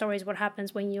 and the story is what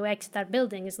happens when you exit that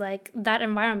building. It's like that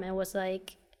environment was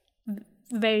like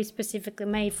very specifically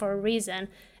made for a reason,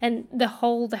 and the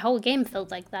whole game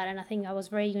felt like that. And I think that was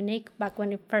very unique back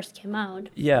when it first came out.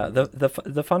 Yeah,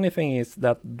 the funny thing is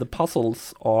that the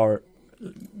puzzles are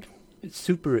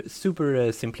super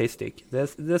simplistic.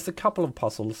 There's a couple of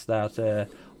puzzles that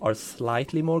are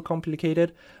slightly more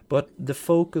complicated, but the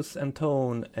focus and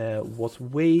tone was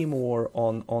way more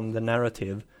on the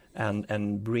narrative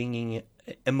and bringing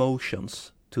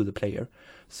emotions to the player.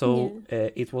 So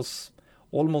it was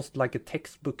almost like a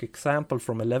textbook example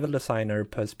from a level designer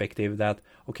perspective that,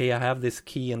 okay, I have this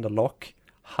key in the lock.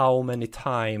 How many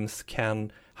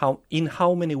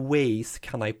ways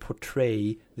can I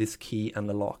portray this key and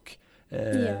the lock?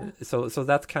 So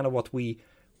that's kind of what we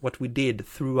did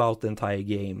throughout the entire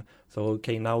game. So,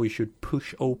 okay, now you should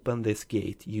push open this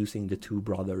gate using the two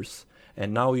brothers.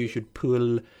 And now you should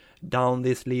pull down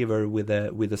this lever with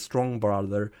a strong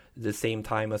brother the same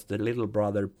time as the little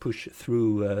brother push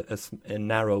through a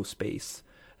narrow space.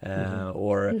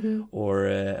 Or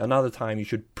another time you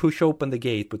should push open the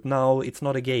gate, but now it's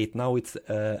not a gate, now it's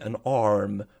an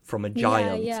arm from a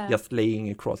giant just laying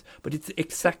across. But it's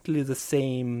exactly the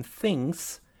same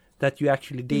things that you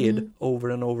actually did over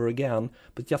and over again,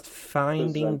 but just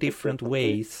finding different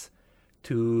ways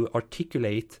to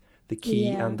articulate the key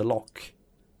and the lock.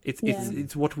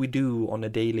 It's what we do on a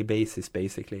daily basis,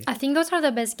 basically. I think those are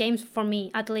the best games for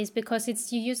me, at least, because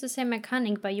you use the same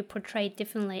mechanic, but you portray it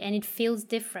differently, and it feels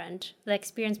different. The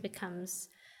experience becomes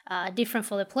different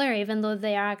for the player, even though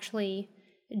they are actually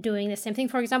doing the same thing.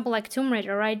 For example, like Tomb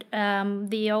Raider, right?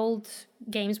 The old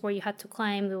games where you had to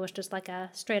climb, it was just like a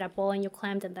straight up wall and you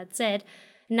climbed and that's it.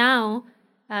 Now,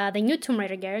 the new Tomb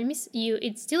Raider games,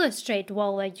 it's still a straight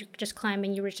wall, like you just climb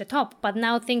and you reach the top. But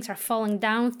now things are falling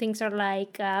down. Things are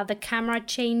like the camera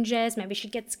changes. Maybe she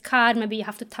gets cut. Maybe you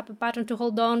have to tap a button to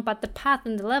hold on. But the path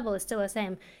and the level is still the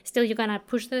same. Still, you're gonna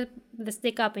push the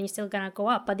stick up and you're still gonna go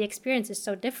up. But the experience is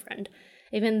so different.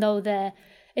 Even though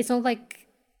it's not like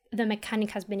the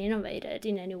mechanic has been innovated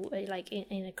in any way, like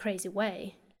in a crazy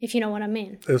way. If you know what I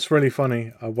mean. It's really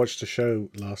funny. I watched a show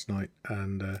last night,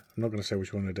 and I'm not going to say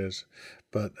which one it is,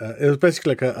 but it was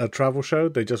basically like a travel show.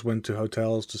 They just went to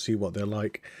hotels to see what they're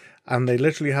like, and they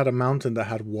literally had a mountain that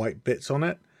had white bits on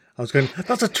it. I was going,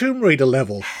 that's a Tomb Raider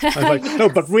level. I was like, no,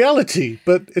 but reality,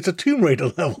 but it's a Tomb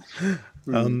Raider level.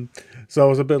 So I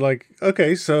was a bit like,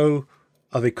 okay, so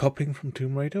are they copying from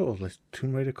Tomb Raider, or is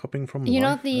Tomb Raider copying from You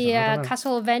life? know, the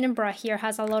Castle of Edinburgh here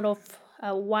has a lot of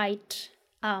white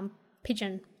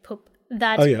pigeon poop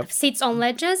that sits on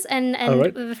ledges, and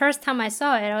the first time I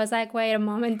saw it, I was like, wait a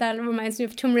moment, that reminds me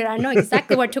of Tomb Raider. I know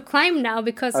exactly where to climb now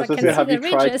because I can see the ridges. Have you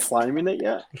tried climbing it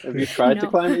yet? Have you tried to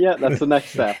climb it yet? That's the next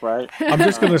step, right? I'm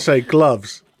just going to say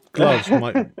gloves. Gloves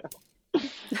might...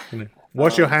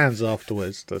 wash your hands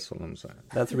afterwards, that's what I'm saying.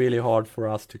 That's really hard for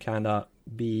us to kind of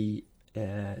be...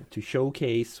 to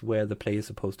showcase where the player is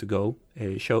supposed to go,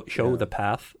 show the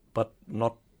path, but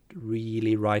not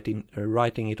really writing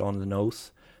it on the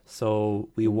nose. So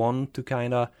we want to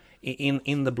kind of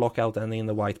in the blockout and in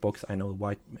the white box. I know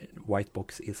white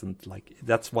box isn't like,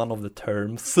 that's one of the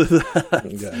terms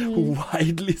that's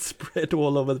widely spread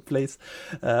all over the place.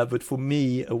 But for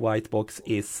me, a white box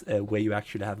is where you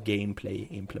actually have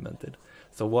gameplay implemented.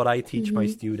 So what I teach my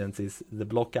students is the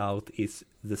blockout is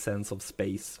the sense of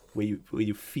space, where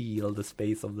you feel the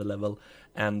space of the level,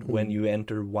 and when you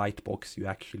enter white box, you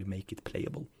actually make it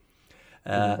playable.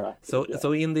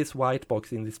 So in this white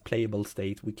box, in this playable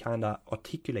state, we kind of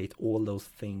articulate all those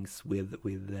things with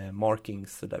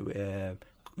markings, so that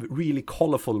really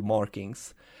colorful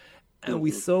markings. And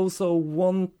we so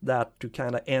want that to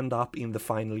kind of end up in the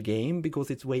final game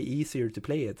because it's way easier to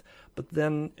play it. But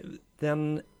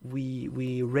then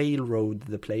we railroad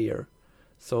the player.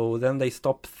 So then they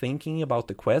stop thinking about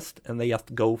the quest and they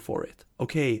just go for it.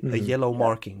 Okay, a yellow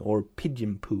marking or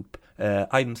pigeon poop.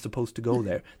 I'm supposed to go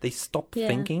there. They stop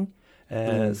thinking.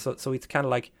 So it's kind of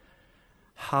like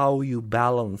how you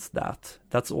balance that.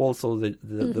 That's also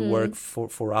the work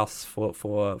for us for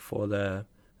the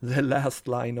last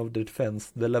line of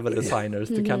defense, the level designers,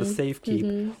 to kind of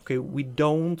safekeep. Okay, we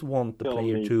don't want the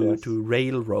player to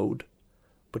railroad,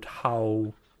 but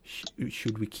how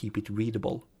should we keep it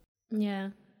readable? Yeah,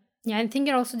 I think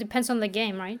it also depends on the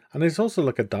game, right? And it's also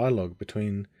like a dialogue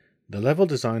between the level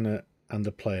designer and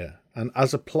the player. And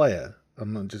as a player,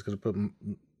 I'm not just going to put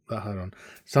that hat on.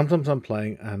 Sometimes I'm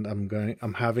playing and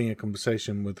I'm having a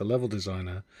conversation with the level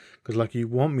designer because, like, you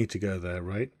want me to go there,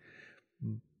 right?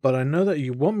 But I know that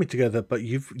you want me to go there, but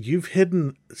you've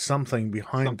hidden something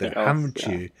behind there, haven't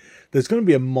you? There's going to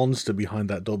be a monster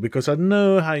behind that door because I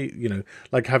know how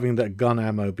like having that gun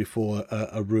ammo before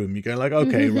a room. You go like,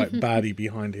 okay, right, baddie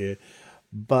behind here.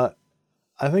 But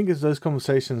I think it's those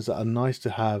conversations that are nice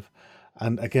to have,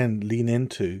 and again lean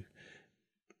into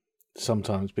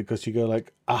sometimes because you go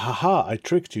like, aha, I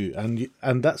tricked you,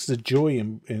 and that's the joy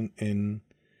in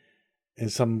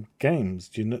some games.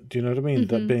 Do you know what I mean?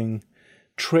 That being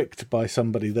tricked by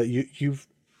somebody that you've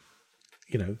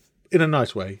in a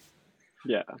nice way.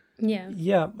 But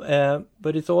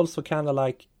it's also kind of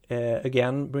like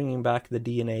again, bringing back the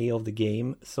DNA of the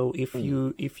game. So if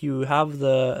you have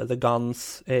the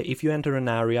guns, if you enter an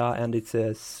area and it's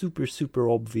a super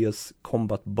obvious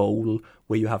combat bowl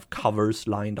where you have covers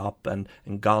lined up and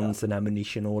guns and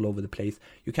ammunition all over the place,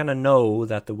 you kind of know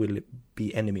that there will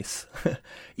be enemies,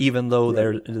 even though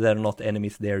they're not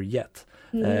enemies there yet.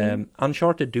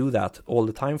 Uncharted do that all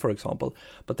the time, for example,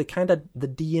 but the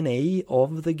DNA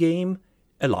of the game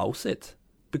allows it,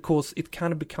 because it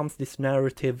kind of becomes this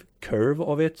narrative curve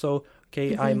of it. So,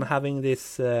 okay, I'm having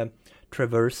this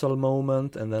traversal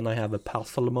moment, and then I have a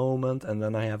puzzle moment, and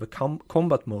then I have a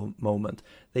combat moment.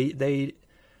 They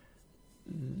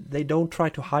don't try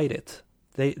to hide it.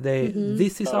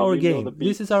 This is our game.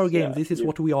 This is our game. This is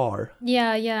what we are.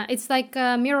 Yeah. It's like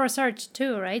Mirror's Edge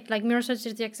too, right? Like Mirror's Edge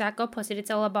is the exact opposite.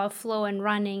 It's all about flow and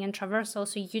running and traversal.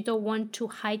 So you don't want to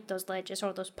hide those ledges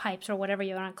or those pipes or whatever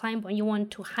you're gonna climb on. You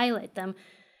want to highlight them.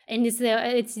 And it's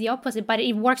the opposite, but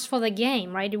it works for the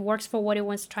game, right? It works for what it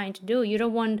was trying to do. You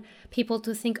don't want people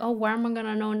to think, oh, where am I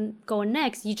gonna go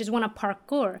next? You just want to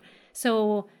parkour.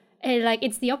 So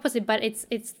it's the opposite, but it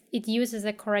uses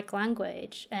the correct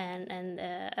language, and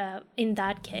in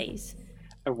that case,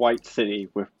 a white city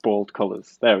with bold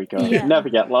colors. There we go. Yeah. Never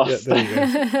get lost. Yeah, there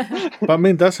you go. But I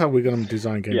mean, that's how we're going to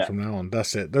design games from now on.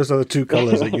 That's it. Those are the two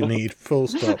colors that you need. Full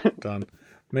stop. Done.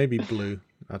 Maybe blue.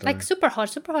 I don't know.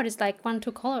 Superhot is like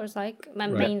 1-2 colors, like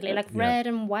mainly like red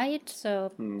and white,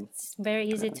 so it's very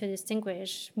easy to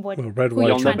distinguish who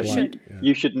you're trying to shoot.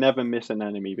 You should never miss an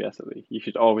enemy, basically. You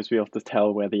should always be able to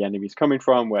tell where the enemy's coming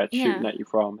from, where it's shooting at you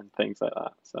from, and things like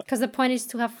that. Because the point is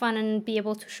to have fun and be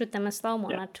able to shoot them in slow-mo,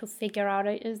 not to figure out,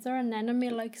 is there an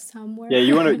enemy like somewhere? Yeah,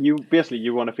 you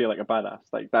want to feel like a badass.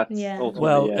 Like that's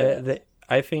ultimately.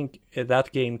 I think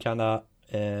that game kind of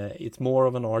it's more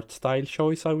of an art style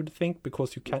choice, I would think,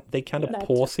 because they kind of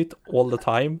pause it all the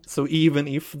time. So even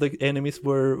if the enemies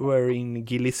were in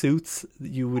ghillie suits,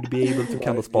 you would be able to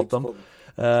kind of spot them.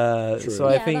 So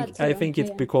I think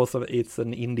it's because of it's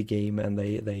an indie game, and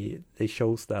they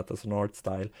chose that as an art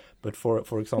style. But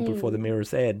for example, for the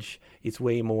Mirror's Edge, it's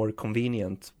way more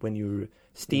convenient when you're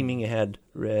steaming ahead,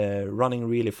 running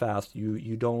really fast.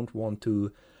 You don't want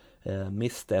to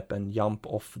misstep and jump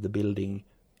off the building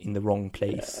in the wrong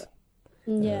place.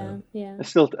 Yeah. I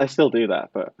still do that,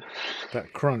 but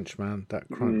that crunch, man,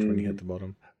 when you hit the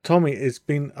bottom. Tommy, it's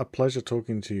been a pleasure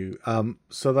talking to you.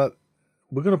 So that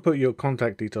we're going to put your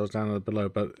contact details down below,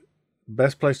 but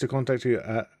best place to contact you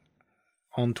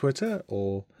on Twitter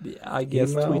or I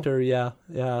guess email? Twitter, yeah.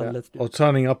 Or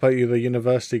turning up at the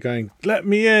university going, "Let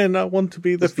me in! I want to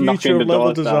be the future of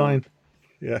level design." Down.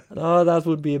 Yeah. No, that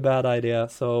would be a bad idea.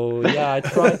 So yeah,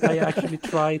 I actually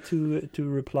try to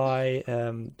reply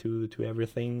to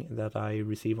everything that I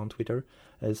receive on Twitter.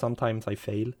 Sometimes I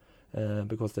fail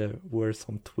because there were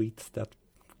some tweets that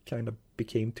kind of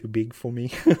became too big for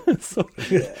me. So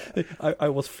I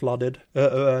was flooded.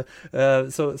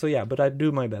 So yeah, but I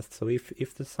do my best. So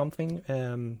if there's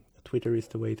something, Twitter is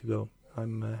the way to go.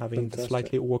 I'm having the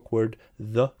slightly awkward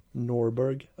The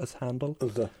Norberg as handle.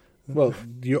 Well,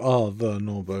 you are the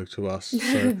Norberg to us.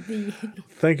 So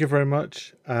thank you very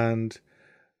much, and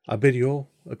I bid you all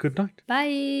a good night.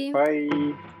 Bye. Bye.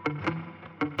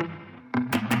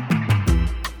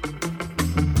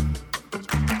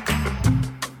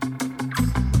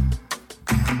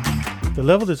 The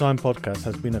Level Design Podcast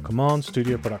has been a Command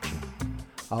Studio production.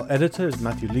 Our editor is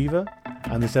Matthew Lever,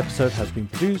 and this episode has been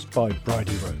produced by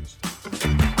Bridie Rose.